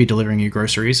 They'd like to be delivering you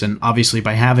groceries. And obviously,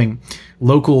 by having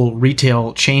local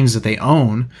retail chains that they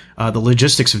own, the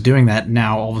logistics of doing that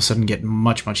now all of a sudden get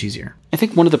much, much easier. I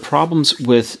think one of the problems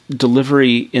with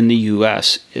delivery in the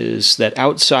U.S. is that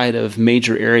outside of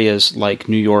major areas like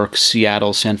New York,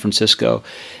 Seattle, San Francisco,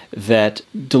 that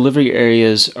delivery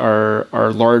areas are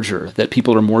larger, that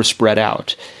people are more spread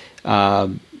out.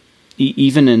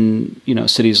 Even in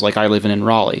cities like I live in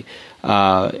Raleigh,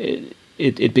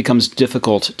 it becomes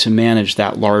difficult to manage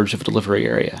that large of a delivery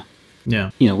area.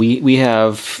 Yeah. We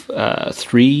have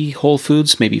 3 Whole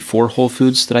Foods, maybe 4 Whole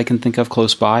Foods that I can think of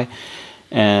close by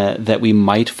that we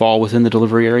might fall within the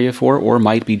delivery area for, or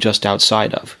might be just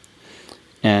outside of.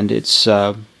 And it's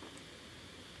a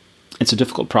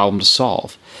difficult problem to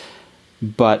solve.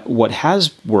 But what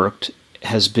has worked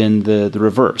has been the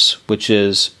reverse, which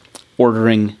is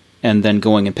ordering and then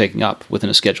going and picking up within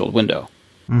a scheduled window.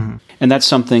 Mm-hmm. And that's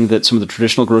something that some of the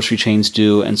traditional grocery chains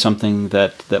do, and something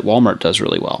that Walmart does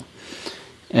really well.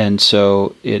 And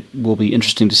so it will be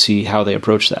interesting to see how they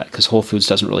approach that, because Whole Foods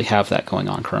doesn't really have that going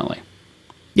on currently.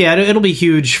 Yeah, it'll be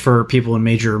huge for people in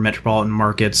major metropolitan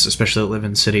markets, especially that live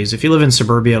in cities. If you live in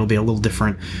suburbia, it'll be a little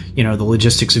different. The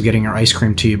logistics of getting your ice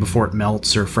cream to you before it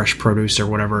melts, or fresh produce or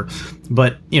whatever.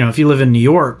 But, if you live in New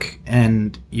York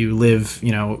and you live,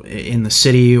 in the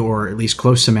city or at least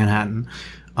close to Manhattan,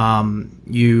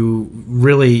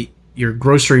 your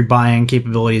grocery buying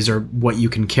capabilities are what you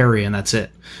can carry, and that's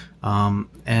it.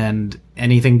 And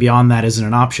anything beyond that isn't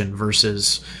an option,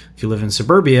 versus if you live in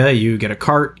suburbia, you get a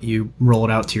cart, you roll it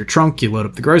out to your trunk, you load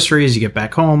up the groceries, you get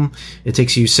back home. It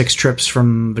takes you 6 trips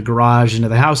from the garage into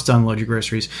the house to unload your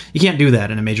groceries. You can't do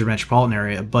that in a major metropolitan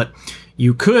area, but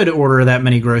you could order that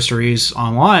many groceries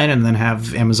online and then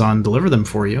have Amazon deliver them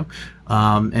for you,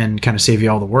 and kind of save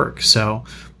you all the work. So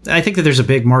I think that there's a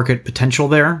big market potential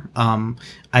there.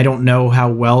 I don't know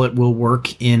how well it will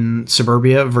work in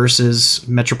suburbia versus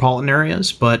metropolitan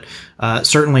areas, but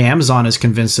certainly Amazon is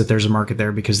convinced that there's a market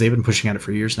there, because they've been pushing at it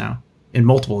for years now in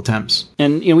multiple attempts.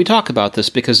 And we talk about this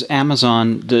because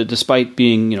Amazon, despite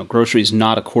being groceries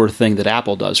not a core thing that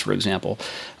Apple does, for example,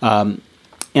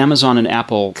 Amazon and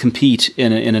Apple compete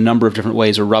in a number of different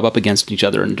ways, or rub up against each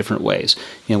other in different ways.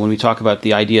 When we talk about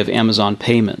the idea of Amazon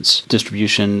Payments,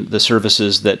 distribution, the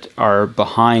services that are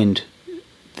behind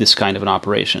this kind of an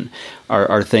operation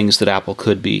are things that Apple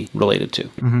could be related to.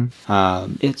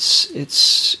 Mm-hmm.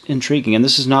 It's intriguing, and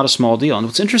this is not a small deal. And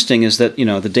what's interesting is that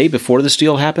the day before this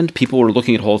deal happened, people were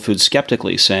looking at Whole Foods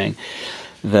skeptically, saying,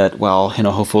 that, well,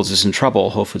 Whole Foods is in trouble,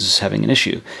 Whole Foods is having an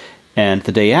issue. And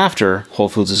the day after, Whole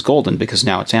Foods is golden because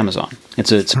now it's Amazon.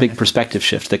 It's a big perspective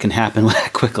shift that can happen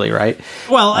quickly, right?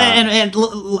 Well, and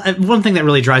one thing that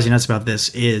really drives you nuts about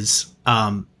this is,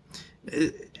 and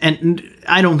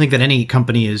I don't think that any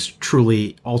company is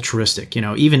truly altruistic.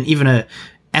 Even a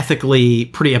ethically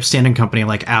pretty upstanding company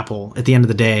like Apple, at the end of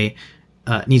the day,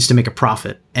 needs to make a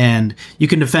profit. And you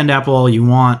can defend Apple all you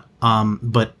want,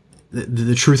 but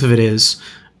the truth of it is,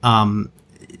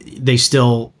 they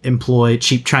still employ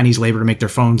cheap Chinese labor to make their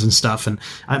phones and stuff. And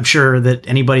I'm sure that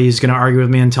anybody is going to argue with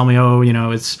me and tell me,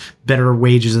 it's better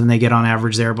wages than they get on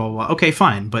average there, blah, blah, blah. Okay,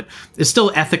 fine. But it's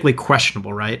still ethically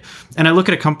questionable, right? And I look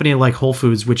at a company like Whole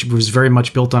Foods, which was very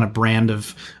much built on a brand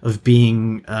of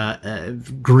being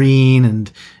green,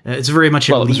 and it's very much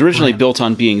it was originally brand. Built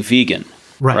on being vegan,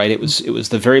 right? It was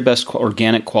the very best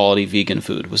organic quality vegan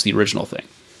food was the original thing.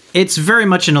 It's very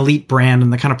much an elite brand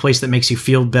and the kind of place that makes you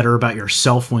feel better about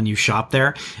yourself when you shop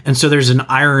there. And so there's an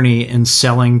irony in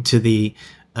selling to the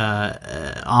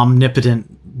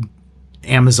omnipotent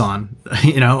Amazon,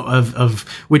 of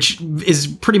which is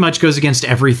pretty much goes against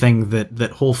everything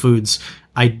that Whole Foods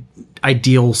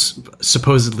ideals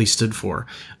supposedly stood for,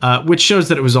 which shows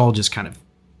that it was all just kind of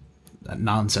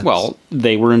nonsense. Well,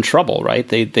 they were in trouble, right?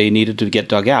 They needed to get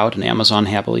dug out, and Amazon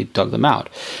happily dug them out.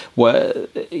 Well,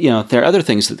 there are other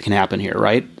things that can happen here,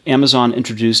 right? Amazon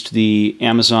introduced the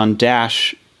Amazon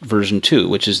Dash version 2,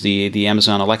 which is the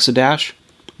Amazon Alexa Dash.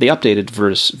 They updated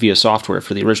via software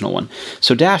for the original one.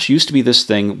 So Dash used to be this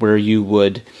thing where you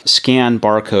would scan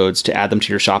barcodes to add them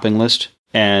to your shopping list,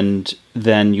 and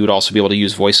then you would also be able to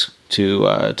use voice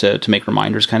to make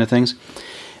reminders, kind of things.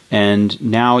 And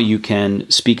now you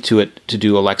can speak to it to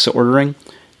do Alexa ordering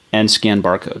and scan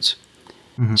barcodes.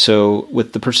 Mm-hmm. So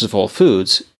with the purchase of Whole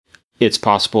Foods, it's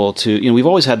possible to, we've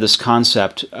always had this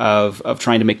concept of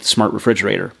trying to make the smart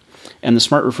refrigerator. And the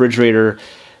smart refrigerator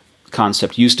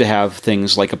concept used to have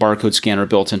things like a barcode scanner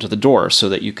built into the door so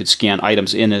that you could scan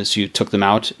items in as you took them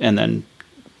out and then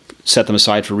set them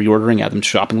aside for reordering, add them to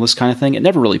shopping list kind of thing. It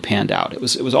never really panned out. It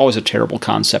was always a terrible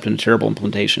concept and a terrible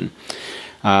implementation.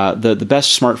 The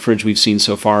best smart fridge we've seen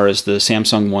so far is the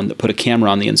Samsung one that put a camera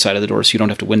on the inside of the door so you don't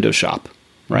have to window shop,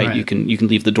 right? You can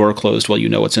leave the door closed while you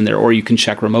know what's in there, or you can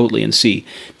check remotely and see,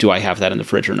 do I have that in the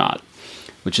fridge or not,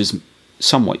 which is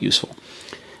somewhat useful.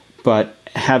 But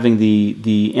having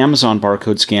the Amazon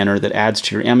barcode scanner that adds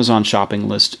to your Amazon shopping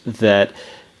list that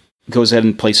goes ahead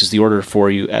and places the order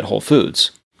for you at Whole Foods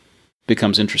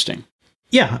becomes interesting.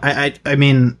 Yeah, I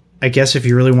mean, I guess if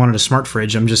you really wanted a smart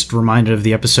fridge, I'm just reminded of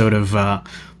the episode of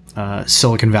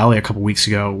Silicon Valley a couple weeks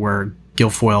ago where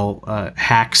Guilfoyle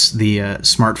hacks the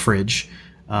smart fridge.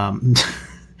 It's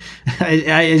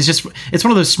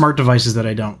one of those smart devices that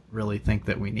I don't really think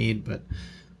that we need. But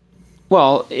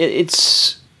well,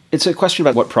 it's a question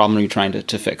about what problem are you trying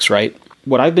to fix, right?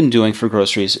 What I've been doing for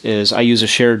groceries is I use a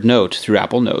shared note through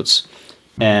Apple Notes,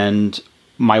 and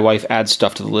my wife adds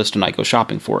stuff to the list and I go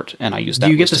shopping for it, and I use that.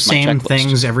 Do you get the same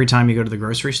things every time you go to the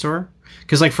grocery store?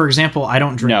 Because, for example, I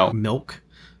don't drink milk.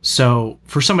 So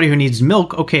for somebody who needs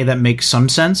milk, okay, that makes some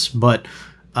sense. But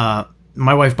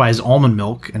my wife buys almond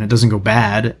milk and it doesn't go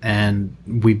bad, and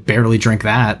we barely drink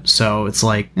that. So it's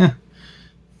like,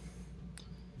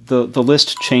 The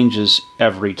list changes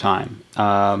every time.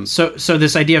 So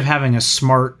this idea of having a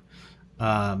smart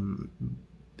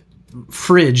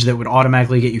fridge that would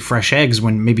automatically get you fresh eggs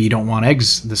when maybe you don't want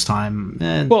eggs this time.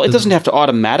 Well, it doesn't have to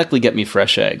automatically get me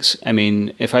fresh eggs. I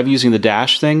mean, if I'm using the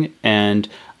Dash thing and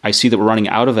I see that we're running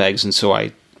out of eggs, and so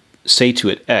I say to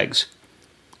it, eggs,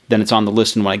 then it's on the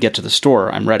list, and when I get to the store,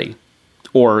 I'm ready.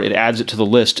 Or it adds it to the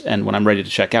list, and when I'm ready to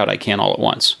check out, I can all at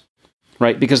once.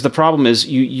 Right? Because the problem is,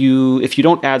 if you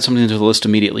don't add something to the list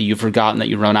immediately, you've forgotten that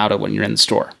you run out of when you're in the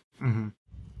store. Mm-hmm.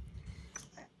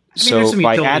 So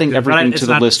by adding everything to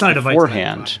the list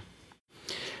beforehand,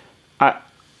 I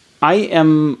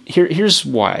am here's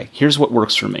why. Here's what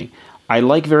works for me. I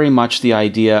like very much the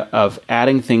idea of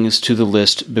adding things to the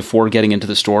list before getting into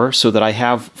the store so that I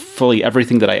have fully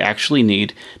everything that I actually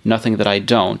need, nothing that I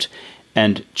don't,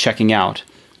 and checking out.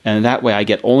 And that way I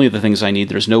get only the things I need.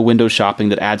 There's no window shopping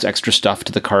that adds extra stuff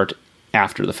to the cart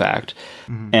after the fact.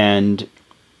 Mm-hmm. And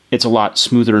it's a lot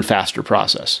smoother and faster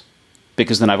process,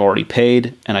 because then I've already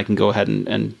paid and I can go ahead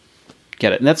and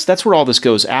get it. And that's where all this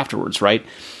goes afterwards, right?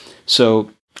 So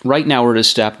right now we're at a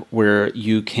step where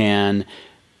you can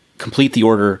complete the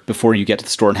order before you get to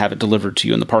the store and have it delivered to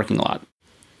you in the parking lot.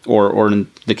 Or in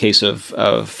the case of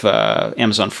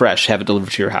Amazon Fresh, have it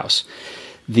delivered to your house.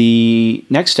 The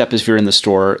next step, if you're in the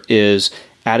store, is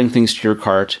adding things to your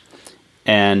cart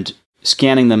and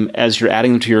scanning them as you're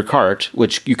adding them to your cart,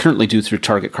 which you currently do through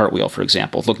Target Cartwheel, for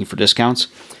example, looking for discounts,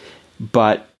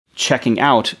 but checking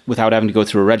out without having to go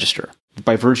through a register.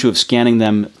 By virtue of scanning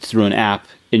them through an app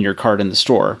in your cart in the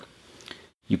store,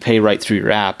 you pay right through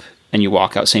your app and you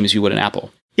walk out same as you would an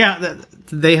Apple. Yeah,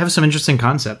 they have some interesting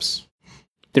concepts.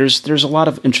 There's a lot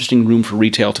of interesting room for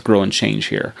retail to grow and change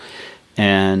here.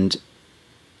 And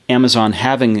Amazon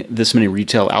having this many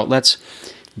retail outlets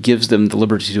gives them the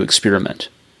liberty to experiment.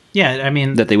 Yeah, I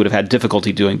mean... that they would have had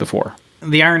difficulty doing before.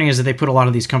 The irony is that they put a lot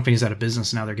of these companies out of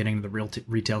business. Now they're getting into the real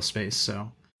retail space.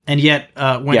 So, and yet,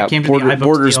 when it came to the iBooks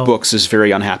Borders deal, Books is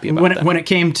very unhappy about that. When it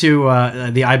came to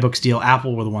the iBooks deal,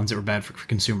 Apple were the ones that were bad for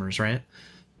consumers, right?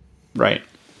 Right.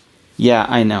 Yeah,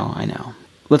 I know.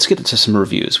 Let's get into some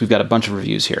reviews. We've got a bunch of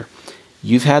reviews here.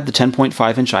 You've had the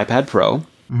 10.5-inch iPad Pro,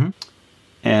 mm-hmm.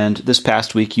 and this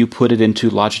past week you put it into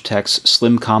Logitech's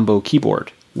Slim Combo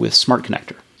keyboard with Smart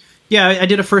Connector. Yeah, I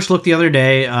did a first look the other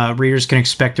day. Readers can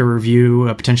expect a review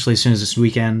potentially as soon as this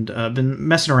weekend. I've been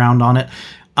messing around on it.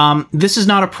 This is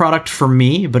not a product for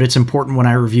me, but it's important when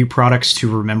I review products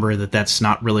to remember that that's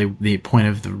not really the point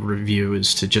of the review,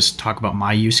 is to just talk about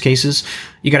my use cases.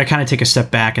 You got to kind of take a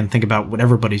step back and think about what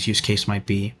everybody's use case might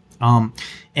be.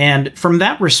 And from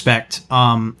that respect,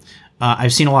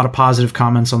 I've seen a lot of positive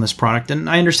comments on this product, and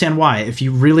I understand why. If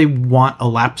you really want a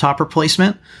laptop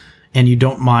replacement, and you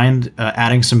don't mind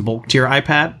adding some bulk to your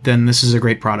iPad, then this is a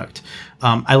great product.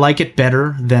 I like it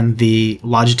better than the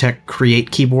Logitech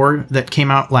Create keyboard that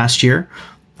came out last year.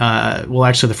 Well,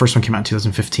 actually, the first one came out in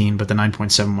 2015, but the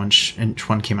 9.7-inch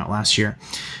one came out last year.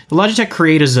 The Logitech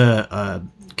Create is a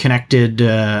connected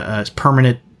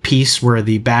permanent piece where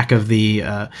the back of the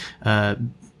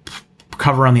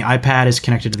cover on the iPad is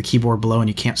connected to the keyboard below, and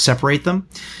you can't separate them.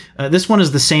 This one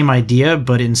is the same idea,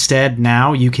 but instead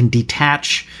now you can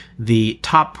detach the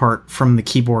top part from the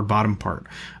keyboard bottom part.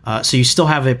 So you still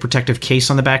have a protective case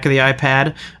on the back of the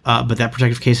iPad, but that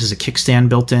protective case has a kickstand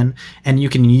built in, and you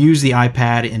can use the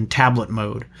iPad in tablet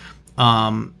mode.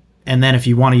 And then if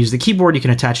you want to use the keyboard, you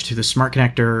can attach it to the Smart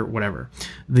Connector, whatever.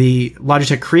 The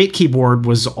Logitech Create keyboard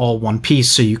was all one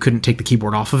piece, so you couldn't take the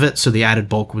keyboard off of it, so the added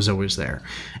bulk was always there.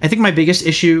 I think my biggest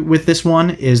issue with this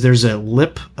one is there's a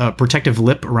protective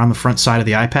lip around the front side of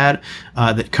the iPad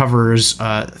that covers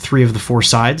 3 of the 4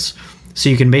 sides. So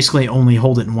you can basically only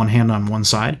hold it in one hand on one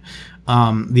side.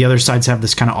 The other sides have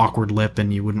this kind of awkward lip,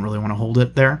 and you wouldn't really want to hold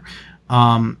it there.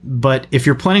 But if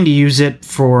you're planning to use it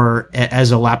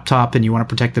as a laptop and you want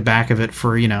to protect the back of it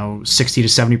for, 60 to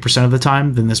 70% of the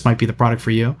time, then this might be the product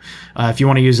for you. If you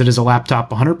want to use it as a laptop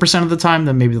 100% of the time,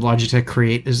 then maybe the Logitech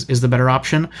Create is the better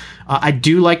option. I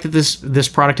do like that this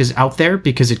product is out there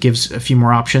because it gives a few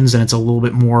more options, and it's a little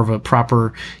bit more of a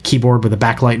proper keyboard with a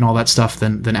backlight and all that stuff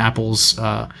than Apple's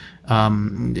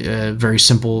very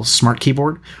simple smart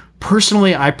keyboard.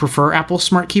 Personally, I prefer Apple's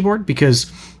smart keyboard because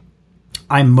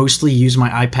I mostly use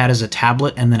my iPad as a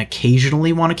tablet and then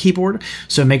occasionally want a keyboard.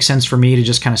 So it makes sense for me to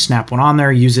just kind of snap one on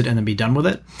there, use it, and then be done with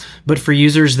it. But for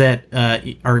users that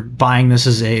are buying this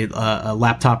as a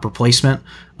laptop replacement,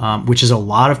 which is a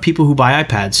lot of people who buy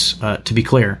iPads, to be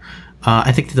clear,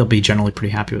 I think that they'll be generally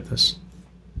pretty happy with this.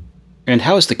 And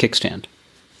how is the kickstand?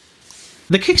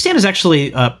 The kickstand is actually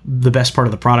the best part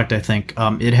of the product, I think.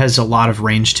 It has a lot of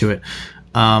range to it,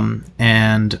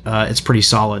 and it's pretty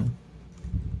solid.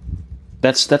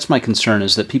 That's my concern,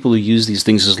 is that people who use these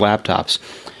things as laptops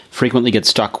frequently get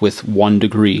stuck with 1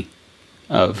 degree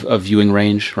of viewing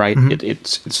range, right? Mm-hmm.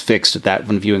 It's fixed at that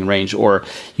one viewing range, or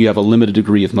you have a limited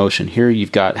degree of motion. Here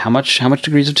you've got, how much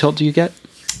degrees of tilt do you get?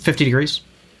 50 degrees.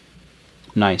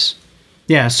 Nice.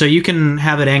 Yeah, so you can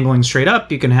have it angling straight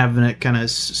up, you can have it kind of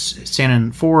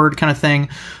standing forward kind of thing,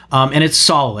 and it's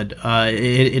solid.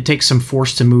 It takes some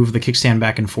force to move the kickstand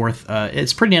back and forth.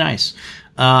 It's pretty nice.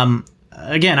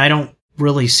 Again, I don't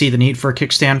really see the need for a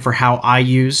kickstand for how I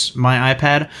use my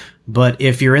iPad, but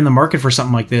if you're in the market for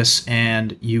something like this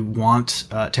and you want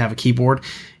to have a keyboard,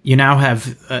 you now have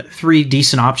 3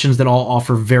 decent options that all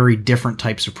offer very different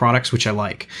types of products, which I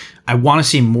like. I want to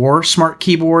see more smart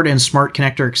keyboard and smart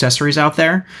connector accessories out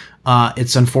there.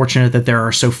 It's unfortunate that there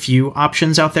are so few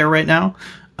options out there right now,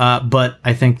 but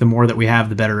I think the more that we have,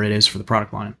 the better it is for the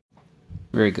product line.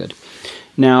 Very good.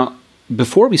 Now,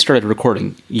 before we started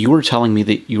recording, you were telling me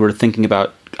that you were thinking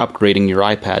about upgrading your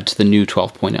iPad to the new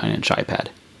 12.9-inch iPad.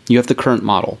 You have the current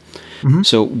model. Mm-hmm.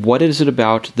 So what is it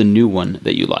about the new one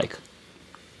that you like?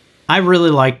 I really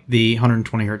like the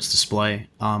 120 hertz display.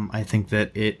 I think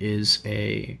that it is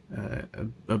a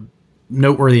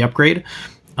noteworthy upgrade.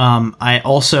 I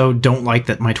also don't like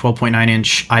that my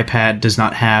 12.9-inch iPad does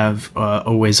not have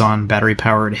always-on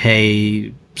battery-powered,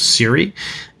 hey, Siri,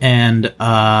 and those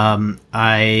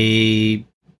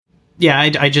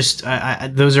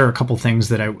are a couple things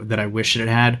that I wish it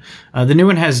had. The new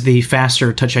one has the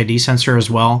faster Touch ID sensor as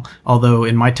well, although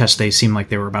in my test they seemed like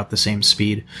they were about the same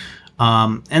speed.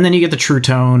 And then you get the True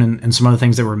Tone and some other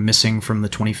things that were missing from the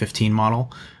 2015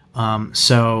 model.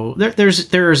 So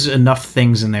there's enough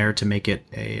things in there to make it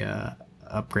a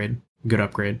good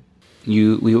upgrade.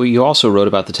 You also wrote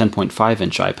about the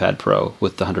 10.5-inch iPad Pro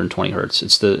with the 120 hertz.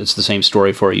 It's the same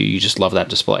story for you. You just love that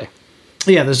display.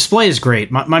 Yeah, the display is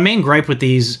great. My main gripe with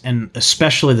these, and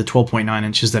especially the 12.9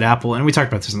 inch, is that Apple, and we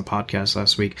talked about this in the podcast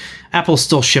last week, Apple's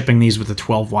still shipping these with a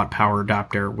 12-watt power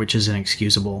adapter, which is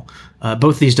inexcusable.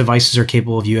 Both these devices are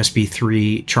capable of USB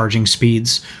 3 charging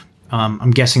speeds.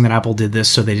 I'm guessing that Apple did this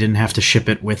so they didn't have to ship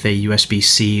it with a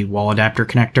USB-C wall adapter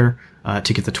connector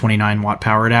to get the 29-watt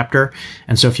power adapter.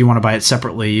 And so if you want to buy it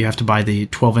separately, you have to buy the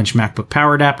 12-inch MacBook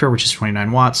power adapter, which is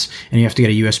 29 watts, and you have to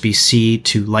get a USB-C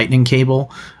to Lightning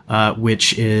cable,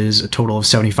 which is a total of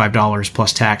 $75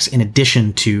 plus tax, in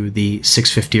addition to the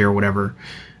 $650 or whatever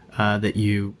that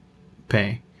you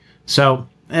pay. So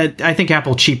I think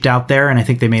Apple cheaped out there, and I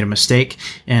think they made a mistake.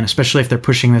 And especially if they're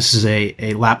pushing this as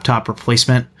a laptop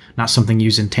replacement, not something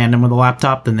used in tandem with a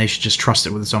laptop, then they should just trust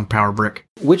it with its own power brick.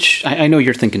 Which, I know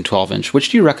you're thinking 12-inch. Which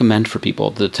do you recommend for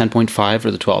people, the 10.5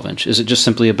 or the 12-inch? Is it just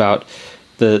simply about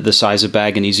the size of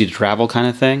bag and easy to travel kind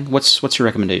of thing? What's your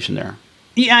recommendation there?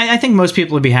 Yeah, I think most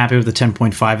people would be happy with the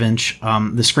 10.5 inch.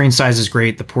 The screen size is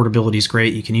great. The portability is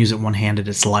great. You can use it one-handed.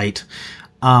 It's light.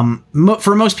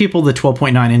 For most people, the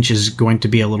 12.9 inch is going to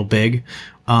be a little big.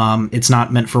 It's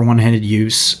not meant for one-handed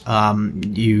use.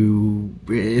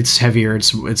 It's heavier.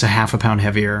 It's a half a pound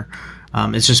heavier.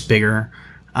 It's just bigger.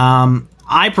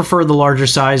 I prefer the larger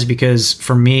size because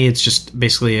for me, it's just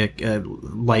basically a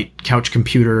light couch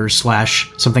computer /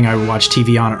 something I would watch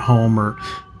TV on at home or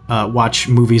watch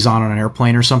movies on an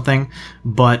airplane or something.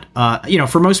 But,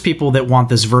 for most people that want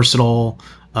this versatile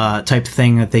type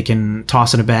thing that they can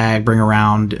toss in a bag, bring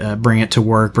around, bring it to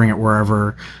work, bring it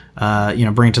wherever,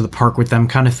 bring it to the park with them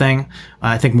kind of thing,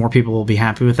 I think more people will be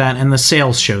happy with that. And the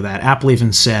sales show that. Apple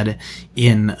even said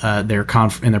in their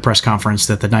press conference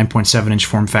that the 9.7-inch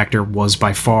form factor was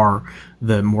by far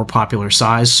the more popular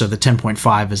size. So the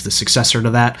 10.5 is the successor to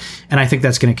that. And I think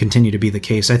that's going to continue to be the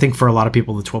case. I think for a lot of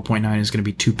people, the 12.9 is going to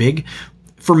be too big.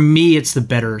 For me, it's the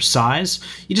better size.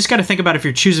 You just got to think about if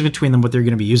you're choosing between them, what they're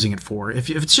going to be using it for. If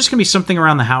it's just going to be something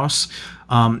around the house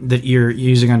that you're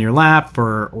using on your lap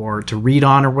or to read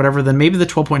on or whatever, then maybe the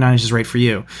 12.9 is right for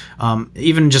you.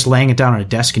 Even just laying it down on a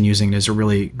desk and using it is a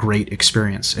really great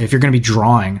experience. If you're going to be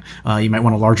drawing, you might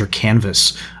want a larger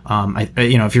canvas.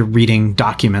 If you're reading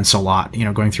documents a lot,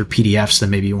 going through PDFs, then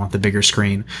maybe you want the bigger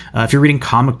screen. If you're reading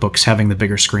comic books, having the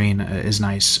bigger screen is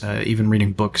nice, even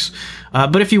reading books.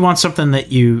 But if you want something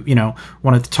that you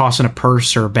want to toss in a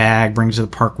purse or a bag, bring to the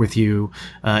park with you,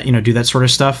 do that sort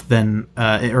of stuff, then,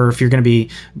 or if you're going to be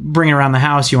bringing it around the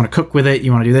house, you want to cook with it,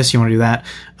 you want to do this, you want to do that,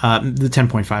 the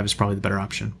 10.5 is probably the better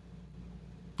option.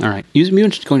 All right. You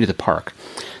mentioned going to the park.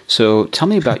 So tell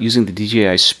me about using the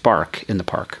DJI Spark in the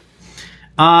park.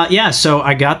 So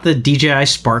I got the DJI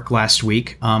Spark last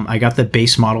week. I got the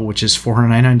base model, which is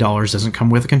 $499. Doesn't come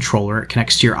with a controller. It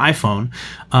connects to your iPhone.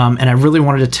 And I really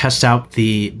wanted to test out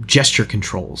the gesture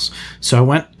controls. So I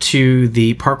went to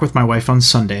the park with my wife on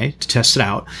Sunday to test it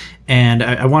out. And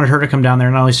I wanted her to come down there,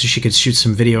 not only so she could shoot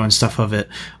some video and stuff of it,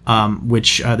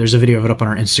 which there's a video of it up on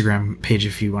our Instagram page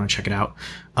if you want to check it out.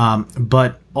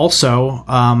 But also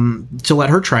to let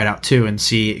her try it out too and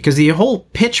see, because the whole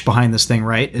pitch behind this thing,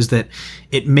 right, is that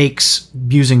it makes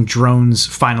using drones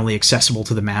finally accessible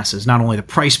to the masses. Not only the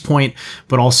price point,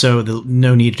 but also the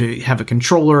no need to have a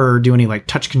controller or do any like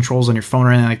touch controls on your phone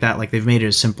or anything like that. Like they've made it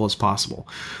as simple as possible.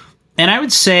 And I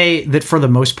would say that for the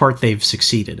most part, they've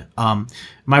succeeded.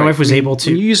 My wife was able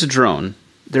to... When you use a drone,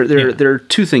 there are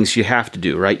two things you have to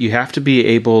do, right? You have to be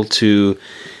able to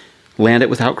land it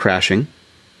without crashing,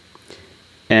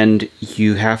 and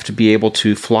you have to be able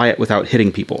to fly it without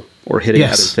hitting people or hitting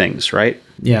other things, right?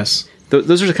 Yes.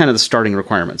 Those are kind of the starting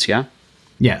requirements, yeah?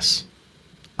 Yes.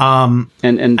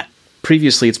 And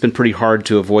previously, it's been pretty hard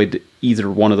to avoid either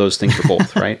one of those things or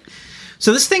both, right?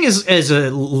 So this thing is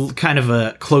a kind of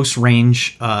a close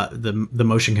range, the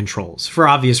motion controls. For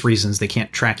obvious reasons, they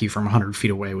can't track you from 100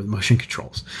 feet away with motion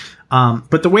controls.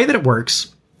 But the way that it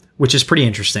works, which is pretty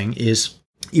interesting, is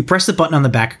you press the button on the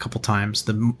back a couple times,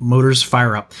 the motors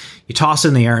fire up, you toss it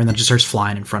in the air, and then it just starts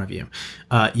flying in front of you.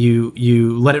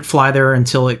 You let it fly there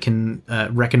until it can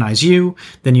recognize you,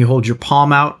 then you hold your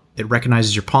palm out, it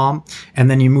recognizes your palm,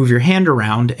 and then you move your hand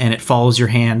around, and it follows your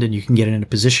hand, and you can get it in a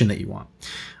position that you want.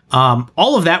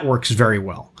 All of that works very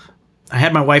well. I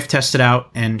had my wife test it out,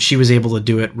 and she was able to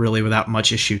do it really without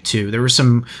much issue too. There was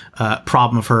some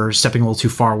problem of her stepping a little too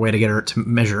far away to get her to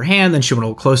measure her hand. Then she went a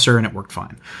little closer, and it worked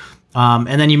fine.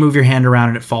 And then you move your hand around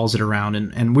and it follows it around.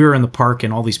 And we were in the park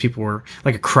and all these people were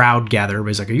like a crowd gathered.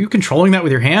 Everybody's like, are you controlling that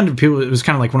with your hand? And people, it was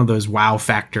kind of like one of those wow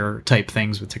factor type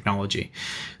things with technology.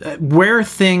 Where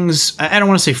things, I don't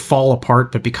want to say fall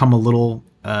apart, but become a little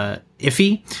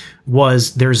iffy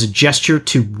was there's a gesture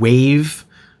to wave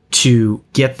to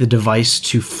get the device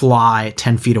to fly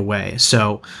 10 feet away.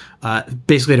 So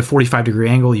basically at a 45-degree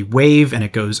angle, you wave and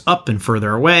it goes up and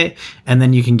further away, and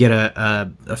then you can get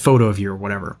a photo of you or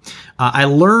whatever. I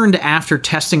learned after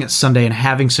testing it Sunday and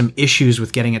having some issues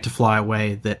with getting it to fly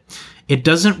away that it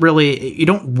doesn't really, you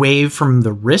don't wave from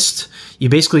the wrist. You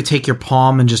basically take your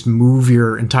palm and just move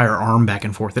your entire arm back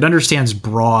and forth. It understands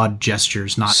broad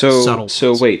gestures, not subtle.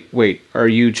 So wait. Are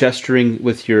you gesturing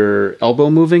with your elbow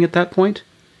moving at that point?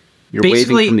 You're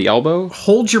basically waving from the elbow?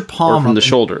 Hold your palm or from the up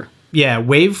shoulder? Yeah,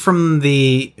 wave from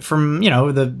the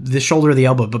shoulder of the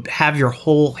elbow, but have your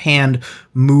whole hand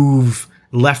move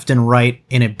left and right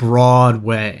in a broad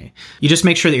way. You just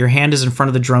make sure that your hand is in front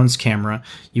of the drone's camera.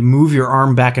 You move your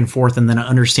arm back and forth, and then it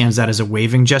understands that as a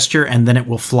waving gesture, and then it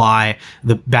will fly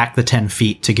back the 10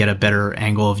 feet to get a better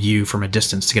angle of you from a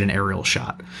distance to get an aerial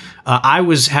shot. I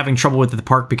was having trouble with it at the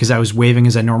park because I was waving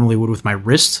as I normally would with my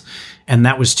wrist, and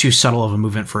that was too subtle of a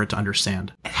movement for it to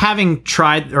understand. Having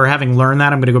learned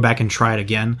that, I'm going to go back and try it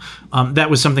again. That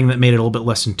was something that made it a little bit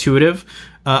less intuitive.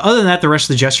 Other than that, the rest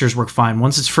of the gestures work fine.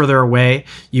 Once it's further away,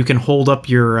 you can hold up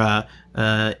your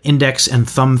index and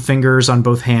thumb fingers on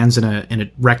both hands in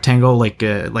a rectangle, like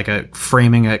a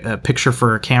framing a picture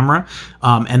for a camera,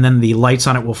 and then the lights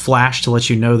on it will flash to let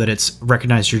you know that it's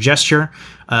recognized your gesture.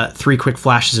 3 quick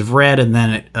flashes of red, and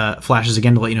then it flashes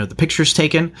again to let you know the picture's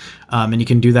taken. And you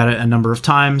can do that a number of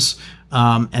times.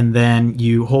 And then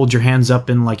you hold your hands up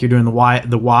in like you're doing the Y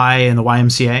and the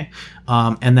YMCA,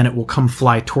 and then it will come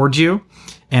fly towards you,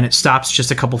 and it stops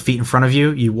just a couple feet in front of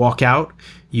you. You walk out,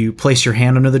 you place your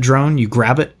hand under the drone, you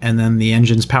grab it, and then the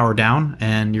engines power down,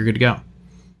 and you're good to go.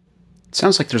 It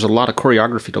sounds like there's a lot of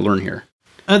choreography to learn here.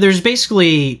 There's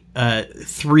basically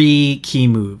 3 key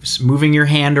moves: moving your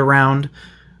hand around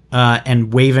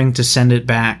and waving to send it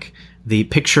back, the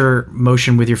picture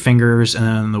motion with your fingers, and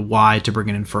then the Y to bring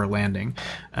it in for a landing.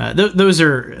 Those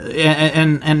are,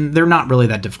 and they're not really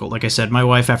that difficult. Like I said, my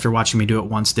wife, after watching me do it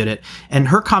once, did it. And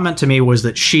her comment to me was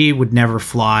that she would never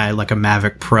fly like a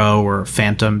Mavic Pro or a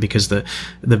Phantom because the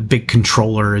big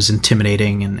controller is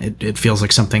intimidating and it feels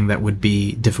like something that would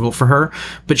be difficult for her.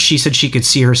 But she said she could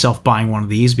see herself buying one of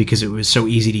these because it was so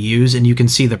easy to use, and you can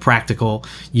see the practical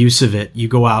use of it. You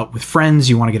go out with friends,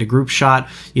 you want to get a group shot,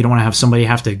 you don't want to have somebody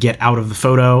have to get out of the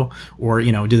photo or,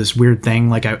 do this weird thing.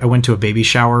 Like I went to a baby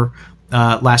shower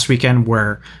last weekend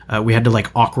where we had to like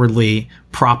awkwardly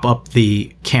prop up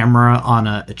the camera on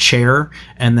a chair,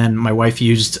 and then my wife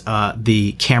used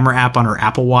the camera app on her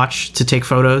Apple Watch to take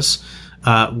photos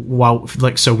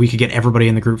so we could get everybody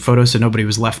in the group photo so nobody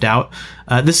was left out.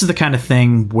 This is the kind of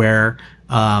thing where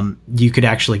you could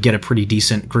actually get a pretty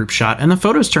decent group shot, and the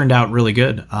photos turned out really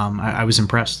good. I was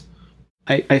impressed.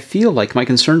 I feel like my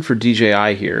concern for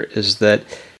DJI here is that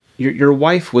your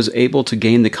wife was able to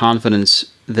gain the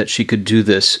confidence that she could do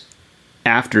this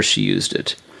after she used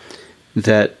it.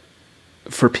 That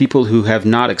for people who have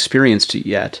not experienced it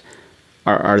yet,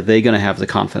 are they going to have the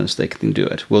confidence they can do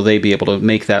it? Will they be able to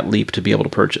make that leap to be able to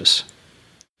purchase?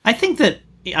 I think that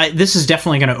this is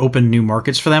definitely going to open new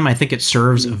markets for them. I think it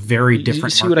serves a very different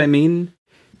market. You see market. What I mean?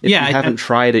 If you haven't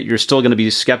tried it, you're still going to be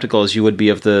as skeptical as you would be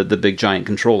of the big giant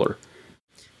controller.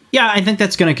 Yeah, I think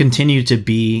that's going to continue to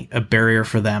be a barrier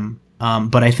for them.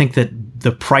 But I think that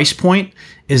the price point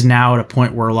is now at a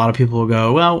point where a lot of people will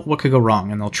go, well, what could go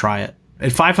wrong? And they'll try it.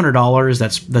 At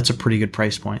 $500, that's a pretty good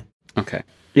price point. Okay.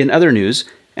 In other news,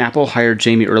 Apple hired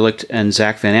Jamie Ehrlich and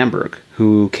Zach Van Amberg,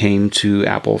 who came to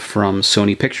Apple from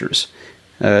Sony Pictures.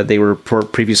 They were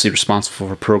previously responsible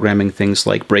for programming things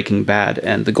like Breaking Bad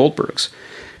and The Goldbergs.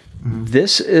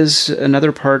 This is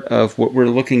another part of what we're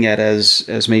looking at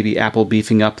as maybe Apple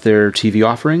beefing up their TV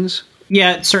offerings.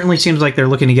 Yeah, it certainly seems like they're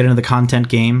looking to get into the content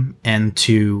game and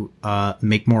to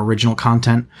make more original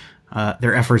content.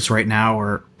 Their efforts right now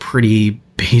are pretty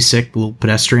basic, a little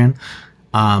pedestrian.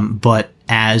 But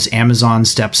as Amazon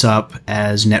steps up,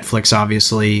 as Netflix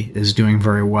obviously is doing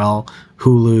very well,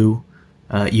 Hulu,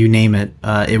 you name it,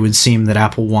 it would seem that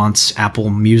Apple wants Apple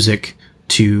Music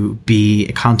to be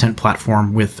a content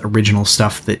platform with original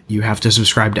stuff that you have to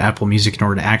subscribe to Apple Music in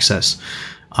order to access.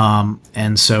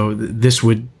 And so this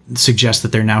would suggest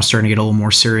that they're now starting to get a little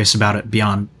more serious about it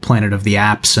beyond Planet of the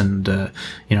Apps and,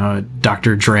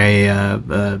 Dr. Dre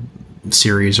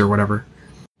series or whatever.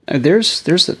 There's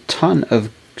a ton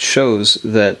of shows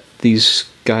that these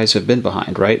guys have been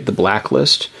behind, right? The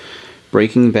Blacklist,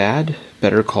 Breaking Bad,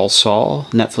 Better Call Saul,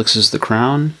 Netflix's The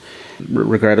Crown,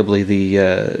 regrettably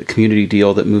the Community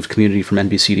deal that moved Community from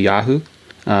NBC to Yahoo,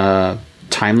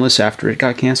 Timeless after it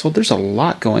got canceled. There's a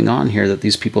lot going on here that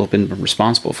these people have been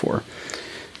responsible for.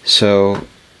 So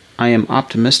I am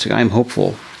optimistic. I am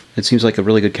hopeful. It seems like a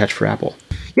really good catch for Apple.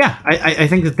 Yeah, I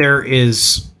think that there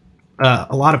is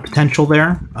a lot of potential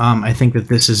there. I think that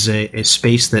this is a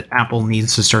space that Apple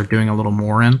needs to start doing a little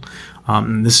more in.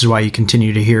 And this is why you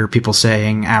continue to hear people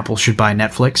saying Apple should buy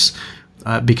Netflix,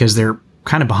 because they're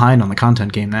kind of behind on the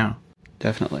content game now.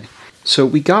 Definitely. So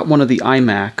we got one of the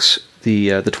iMacs, the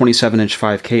 27-inch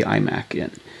 5K iMac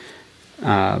in.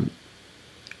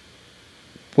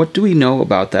 What do we know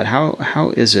about that? How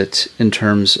is it in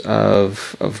terms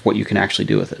of what you can actually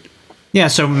do with it? Yeah,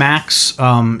 so Max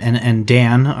and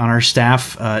Dan on our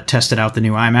staff tested out the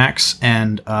new iMacs,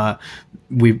 and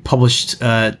we published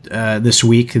this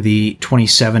week the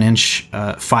 27-inch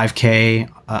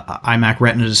 5K iMac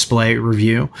Retina display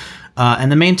review.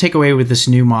 And the main takeaway with this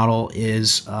new model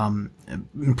is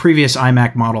in previous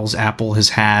iMac models, Apple has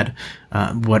had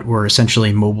what were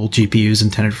essentially mobile GPUs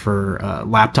intended for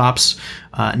laptops.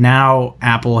 Now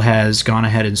Apple has gone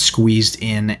ahead and squeezed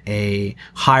in a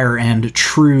higher-end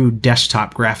true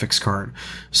desktop graphics card.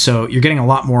 So you're getting a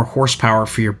lot more horsepower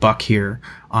for your buck here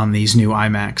on these new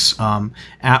iMacs.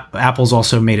 Apple's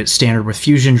also made it standard with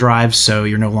Fusion drives, so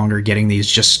you're no longer getting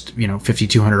these just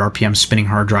 5,200 RPM spinning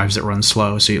hard drives that run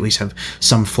slow. So you at least have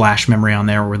some flash memory on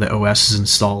there where the OS is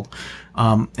installed.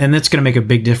 And that's going to make a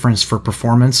big difference for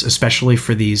performance, especially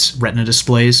for these Retina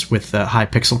displays with high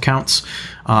pixel counts.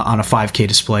 On a 5K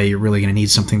display, you're really going to need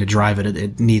something to drive it.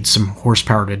 It needs some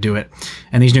horsepower to do it.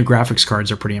 And these new graphics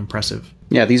cards are pretty impressive.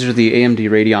 Yeah, these are the AMD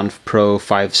Radeon Pro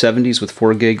 570s with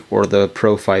 4 gig or the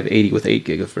Pro 580 with 8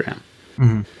 gig of RAM.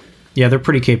 Mm-hmm. Yeah, they're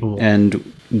pretty capable.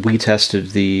 And we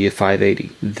tested the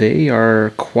 580. They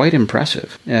are quite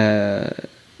impressive. It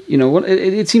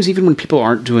seems even when people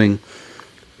aren't doing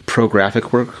pro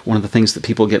graphic work, one of the things that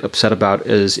people get upset about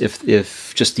is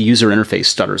if just the user interface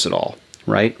stutters at all,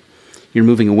 right? You're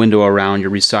moving a window around,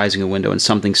 you're resizing a window, and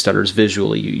something stutters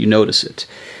visually, you notice it.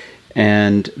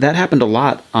 And that happened a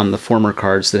lot on the former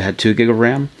cards that had 2 gig of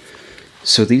RAM.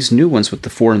 So these new ones with the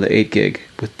 4 and the 8 gig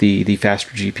with the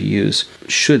faster GPUs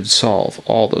should solve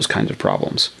all those kinds of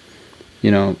problems.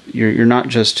 You're not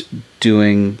just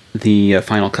doing the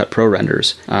Final Cut Pro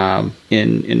renders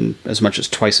in as much as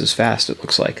twice as fast, it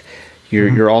looks like.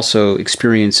 You're also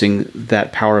experiencing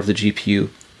that power of the GPU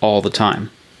all the time.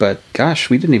 But gosh,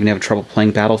 we didn't even have trouble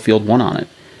playing Battlefield 1 on it,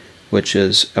 which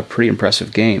is a pretty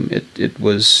impressive game. It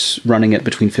was running at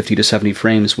between 50 to 70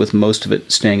 frames, with most of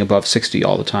it staying above 60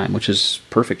 all the time, which is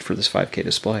perfect for this 5K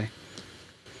display.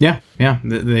 Yeah.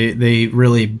 They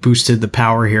really boosted the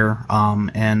power here,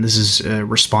 and this is a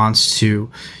response to,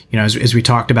 as we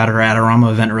talked about at our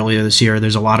Adorama event earlier this year,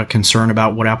 there's a lot of concern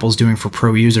about what Apple's doing for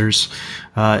pro users.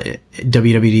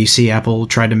 WWDC, Apple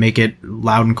tried to make it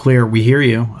loud and clear, we hear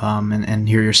you, and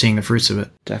here you're seeing the fruits of it.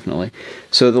 Definitely.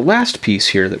 So the last piece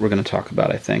here that we're going to talk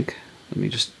about, I think,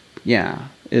 is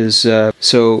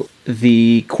so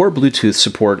the core Bluetooth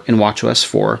support in watchOS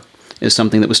 4 is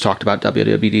something that was talked about at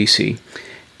WWDC.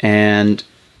 And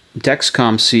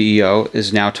Dexcom CEO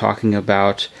is now talking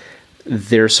about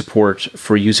their support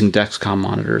for using Dexcom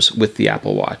monitors with the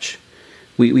Apple Watch.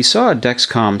 We saw a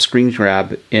Dexcom screen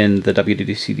grab in the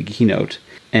WWDC keynote,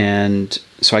 and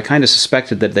so I kind of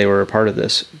suspected that they were a part of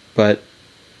this. But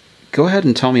go ahead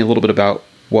and tell me a little bit about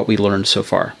what we learned so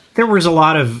far. There were a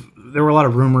lot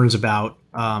of rumors about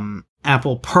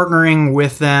Apple partnering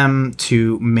with them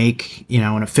to make,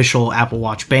 an official Apple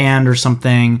Watch band or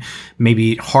something.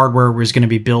 Maybe hardware was going to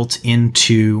be built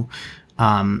into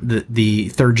the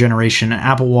third generation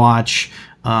Apple Watch.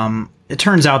 It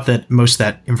turns out that most of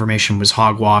that information was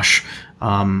hogwash.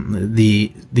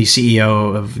 The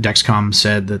CEO of Dexcom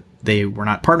said that they were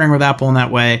not partnering with Apple in that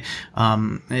way.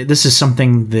 This is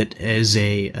something that is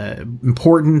a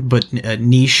important but a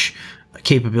niche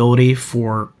capability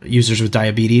for users with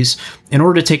diabetes. In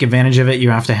order to take advantage of it, you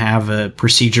have to have a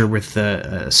procedure with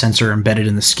a sensor embedded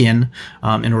in the skin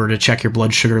in order to check your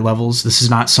blood sugar levels. This is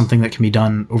not something that can be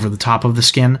done over the top of the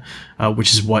skin,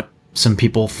 which is what some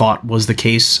people thought was the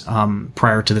case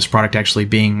prior to this product actually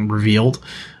being revealed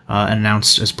and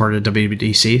announced as part of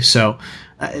WWDC. So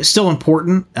it's still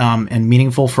important and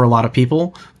meaningful for a lot of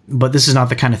people. But this is not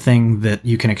the kind of thing that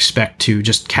you can expect to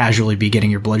just casually be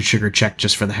getting your blood sugar checked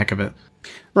just for the heck of it.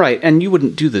 Right, and you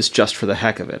wouldn't do this just for the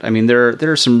heck of it. I mean, there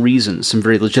are some reasons, some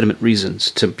very legitimate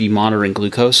reasons to be monitoring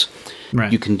glucose.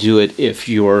 Right. You can do it if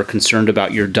you're concerned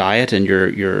about your diet and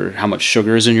your how much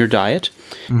sugar is in your diet.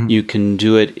 Mm-hmm. You can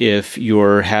do it if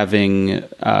you're having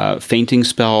fainting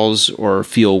spells or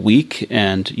feel weak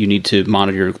and you need to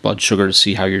monitor your blood sugar to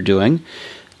see how you're doing.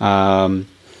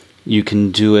 You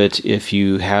can do it if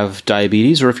you have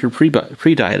diabetes or if you're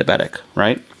pre-diabetic,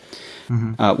 right?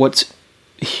 Mm-hmm. What's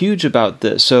huge about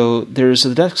this, so there's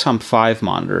the Dexcom 5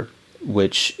 monitor,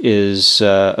 which is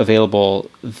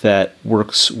available that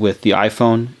works with the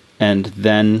iPhone and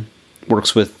then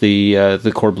works with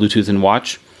the core Bluetooth and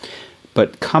watch.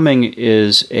 But coming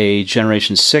is a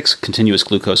Generation 6 continuous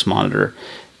glucose monitor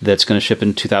that's going to ship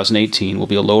in 2018, will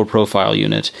be a lower profile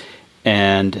unit,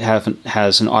 and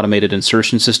has an automated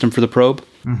insertion system for the probe.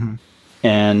 Mm-hmm.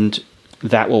 And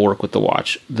that will work with the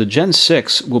watch. The Gen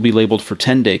 6 will be labeled for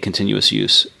 10-day continuous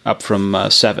use, up from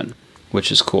 7,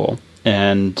 which is cool.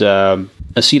 And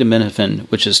acetaminophen,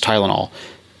 which is Tylenol,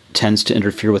 tends to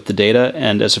interfere with the data,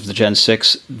 and as of the Gen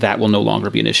 6, that will no longer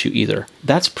be an issue either.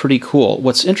 That's pretty cool.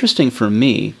 What's interesting for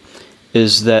me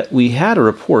is that we had a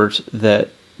report that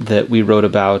we wrote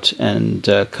about and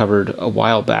covered a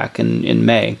while back in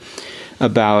May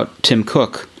about Tim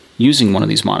Cook using one of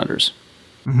these monitors.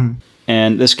 Mm-hmm.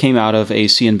 And this came out of a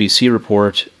CNBC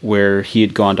report where he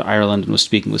had gone to Ireland and was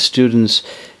speaking with students,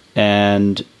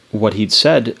 and what he'd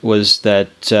said was that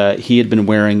he had been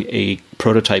wearing a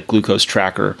prototype glucose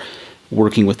tracker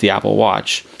working with the Apple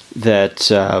Watch. That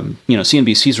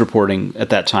CNBC's reporting at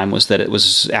that time was that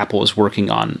Apple was working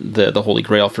on the holy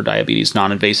grail for diabetes,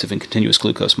 non-invasive and continuous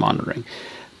glucose monitoring.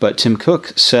 But Tim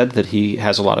Cook said that he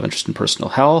has a lot of interest in personal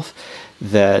health,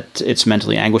 that it's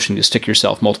mentally anguishing to stick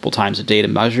yourself multiple times a day to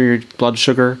measure your blood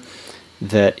sugar,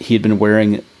 that he had been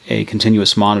wearing a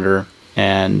continuous monitor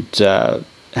and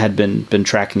had been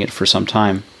tracking it for some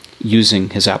time using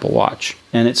his Apple Watch.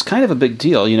 And it's kind of a big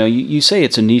deal. You say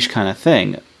it's a niche kind of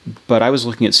thing, but I was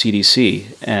looking at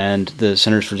CDC and the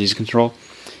Centers for Disease Control,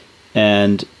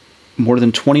 and more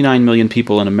than 29 million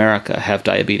people in America have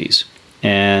diabetes,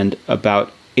 and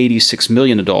about 86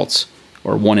 million adults,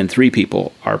 or 1 in 3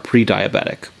 people, are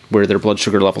pre-diabetic, where their blood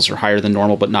sugar levels are higher than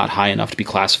normal but not high enough to be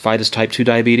classified as type 2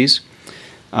 diabetes.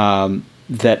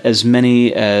 That as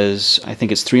many as, I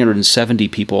think it's 370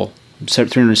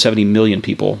 million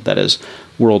people, that is,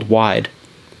 worldwide,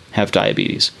 have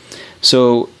diabetes.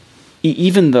 So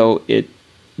even though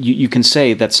you can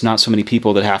say that's not so many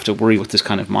people that have to worry with this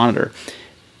kind of monitor,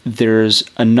 there's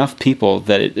enough people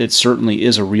that it certainly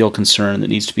is a real concern that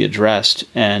needs to be addressed,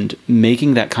 and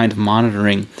making that kind of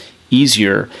monitoring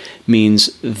easier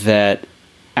means that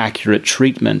accurate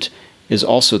treatment is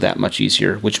also that much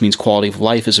easier, which means quality of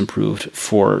life is improved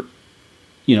for,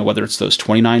 whether it's those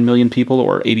 29 million people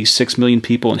or 86 million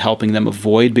people, and helping them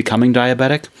avoid becoming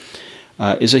diabetic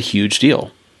is a huge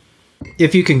deal.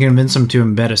 If you can convince them to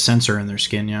embed a sensor in their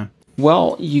skin, yeah.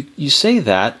 Well, you say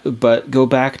that, but go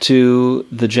back to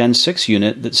the Gen 6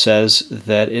 unit that says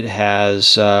that it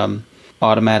has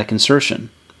automatic insertion,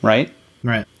 right?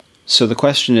 Right. So the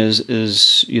question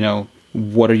is,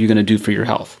 what are you going to do for your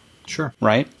health? Sure.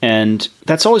 Right? And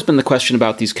that's always been the question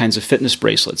about these kinds of fitness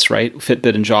bracelets, right?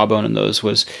 Fitbit and Jawbone and those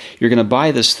was, you're going to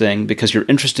buy this thing because you're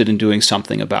interested in doing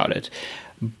something about it.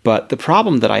 But the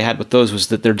problem that I had with those was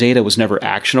that their data was never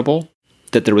actionable,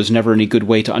 that there was never any good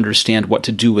way to understand what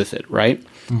to do with it, right?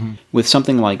 Mm-hmm. With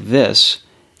something like this,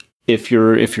 if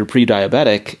you're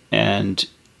pre-diabetic and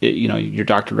your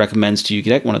doctor recommends to you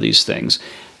get one of these things,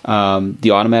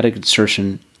 the automatic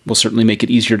insertion will certainly make it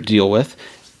easier to deal with.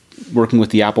 Working with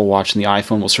the Apple Watch and the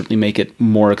iPhone will certainly make it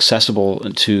more accessible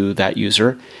to that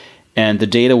user, and the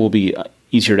data will be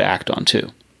easier to act on too.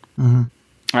 Mm-hmm.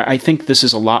 I think this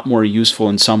is a lot more useful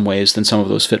in some ways than some of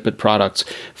those Fitbit products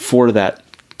for that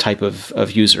type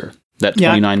of user, that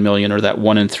 29 million or that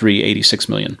 1 in 3, 86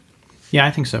 million. Yeah,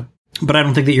 I think so. But I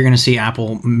don't think that you're going to see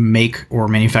Apple make or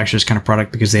manufacture this kind of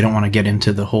product because they don't want to get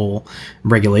into the whole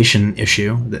regulation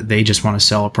issue. They just want to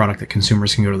sell a product that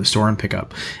consumers can go to the store and pick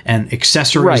up. And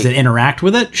accessories that interact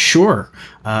with it, sure,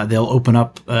 they'll open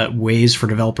up ways for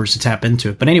developers to tap into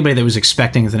it. But anybody that was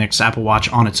expecting the next Apple Watch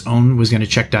on its own was going to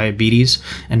check diabetes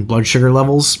and blood sugar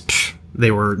levels,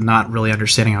 they were not really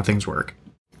understanding how things work.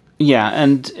 Yeah,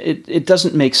 and it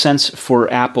doesn't make sense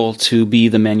for Apple to be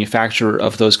the manufacturer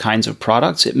of those kinds of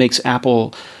products. It makes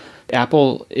Apple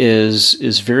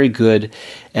is very good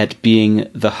at being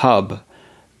the hub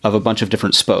of a bunch of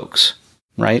different spokes,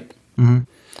 right? Mm-hmm.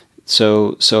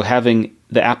 So having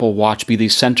the Apple Watch be the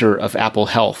center of Apple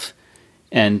Health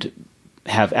and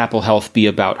have Apple Health be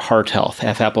about heart health,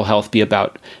 have Apple Health be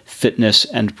about fitness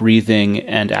and breathing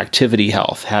and activity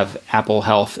health, have Apple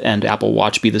Health and Apple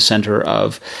Watch be the center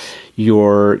of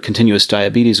your continuous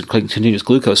diabetes and continuous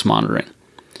glucose monitoring.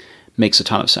 Makes a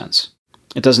ton of sense.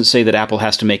 It doesn't say that Apple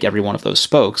has to make every one of those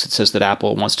spokes. It says that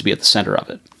Apple wants to be at the center of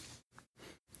it.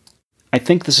 I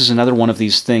think this is another one of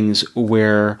these things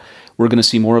where we're going to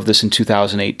see more of this in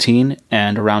 2018,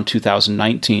 and around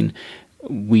 2019,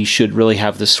 we should really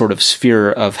have this sort of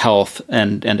sphere of health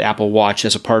and Apple Watch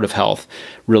as a part of health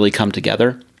really come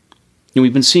together. And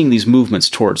we've been seeing these movements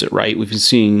towards it, right? We've been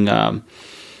seeing,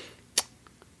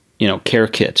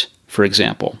 CareKit, for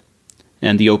example,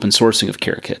 and the open sourcing of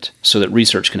CareKit so that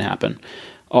research can happen.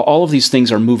 All of these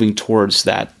things are moving towards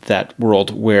that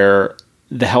world where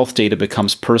the health data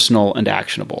becomes personal and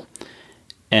actionable.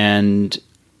 And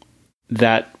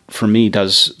that, for me,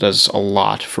 does a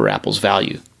lot for Apple's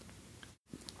value.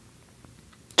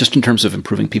 Just in terms of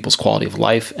improving people's quality of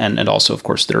life and also, of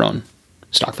course, their own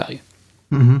stock value.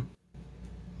 Mm-hmm.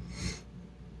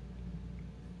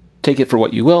 Take it for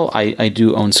what you will. I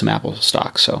do own some Apple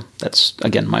stock, so that's,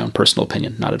 again, my own personal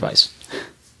opinion, not advice.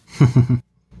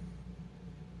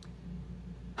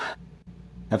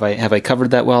 Have I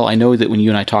covered that well? I know that when you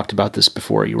and I talked about this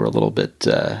before, you were a little bit,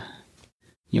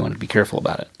 you wanted to be careful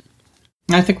about it.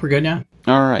 I think we're good now.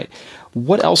 All right.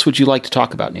 What else would you like to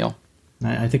talk about, Neil?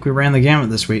 I think we ran the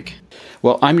gamut this week.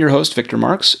 Well, I'm your host, Victor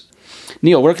Marks.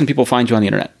 Neil, where can people find you on the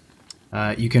internet?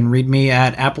 You can read me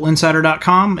at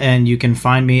appleinsider.com, and you can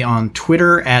find me on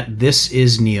Twitter at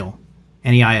thisisneil,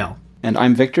 Neil. And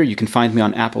I'm Victor. You can find me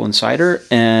on Apple Insider,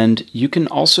 and you can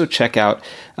also check out,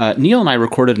 Neil and I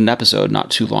recorded an episode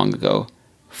not too long ago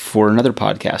for another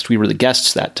podcast. We were the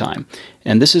guests that time.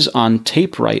 And this is on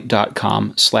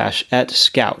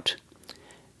taperight.com/@scout.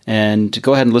 And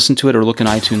go ahead and listen to it or look in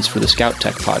iTunes for the Scout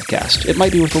Tech podcast. It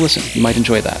might be worth a listen. You might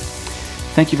enjoy that.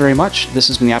 Thank you very much. This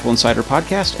has been the Apple Insider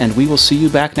Podcast, and we will see you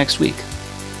back next week.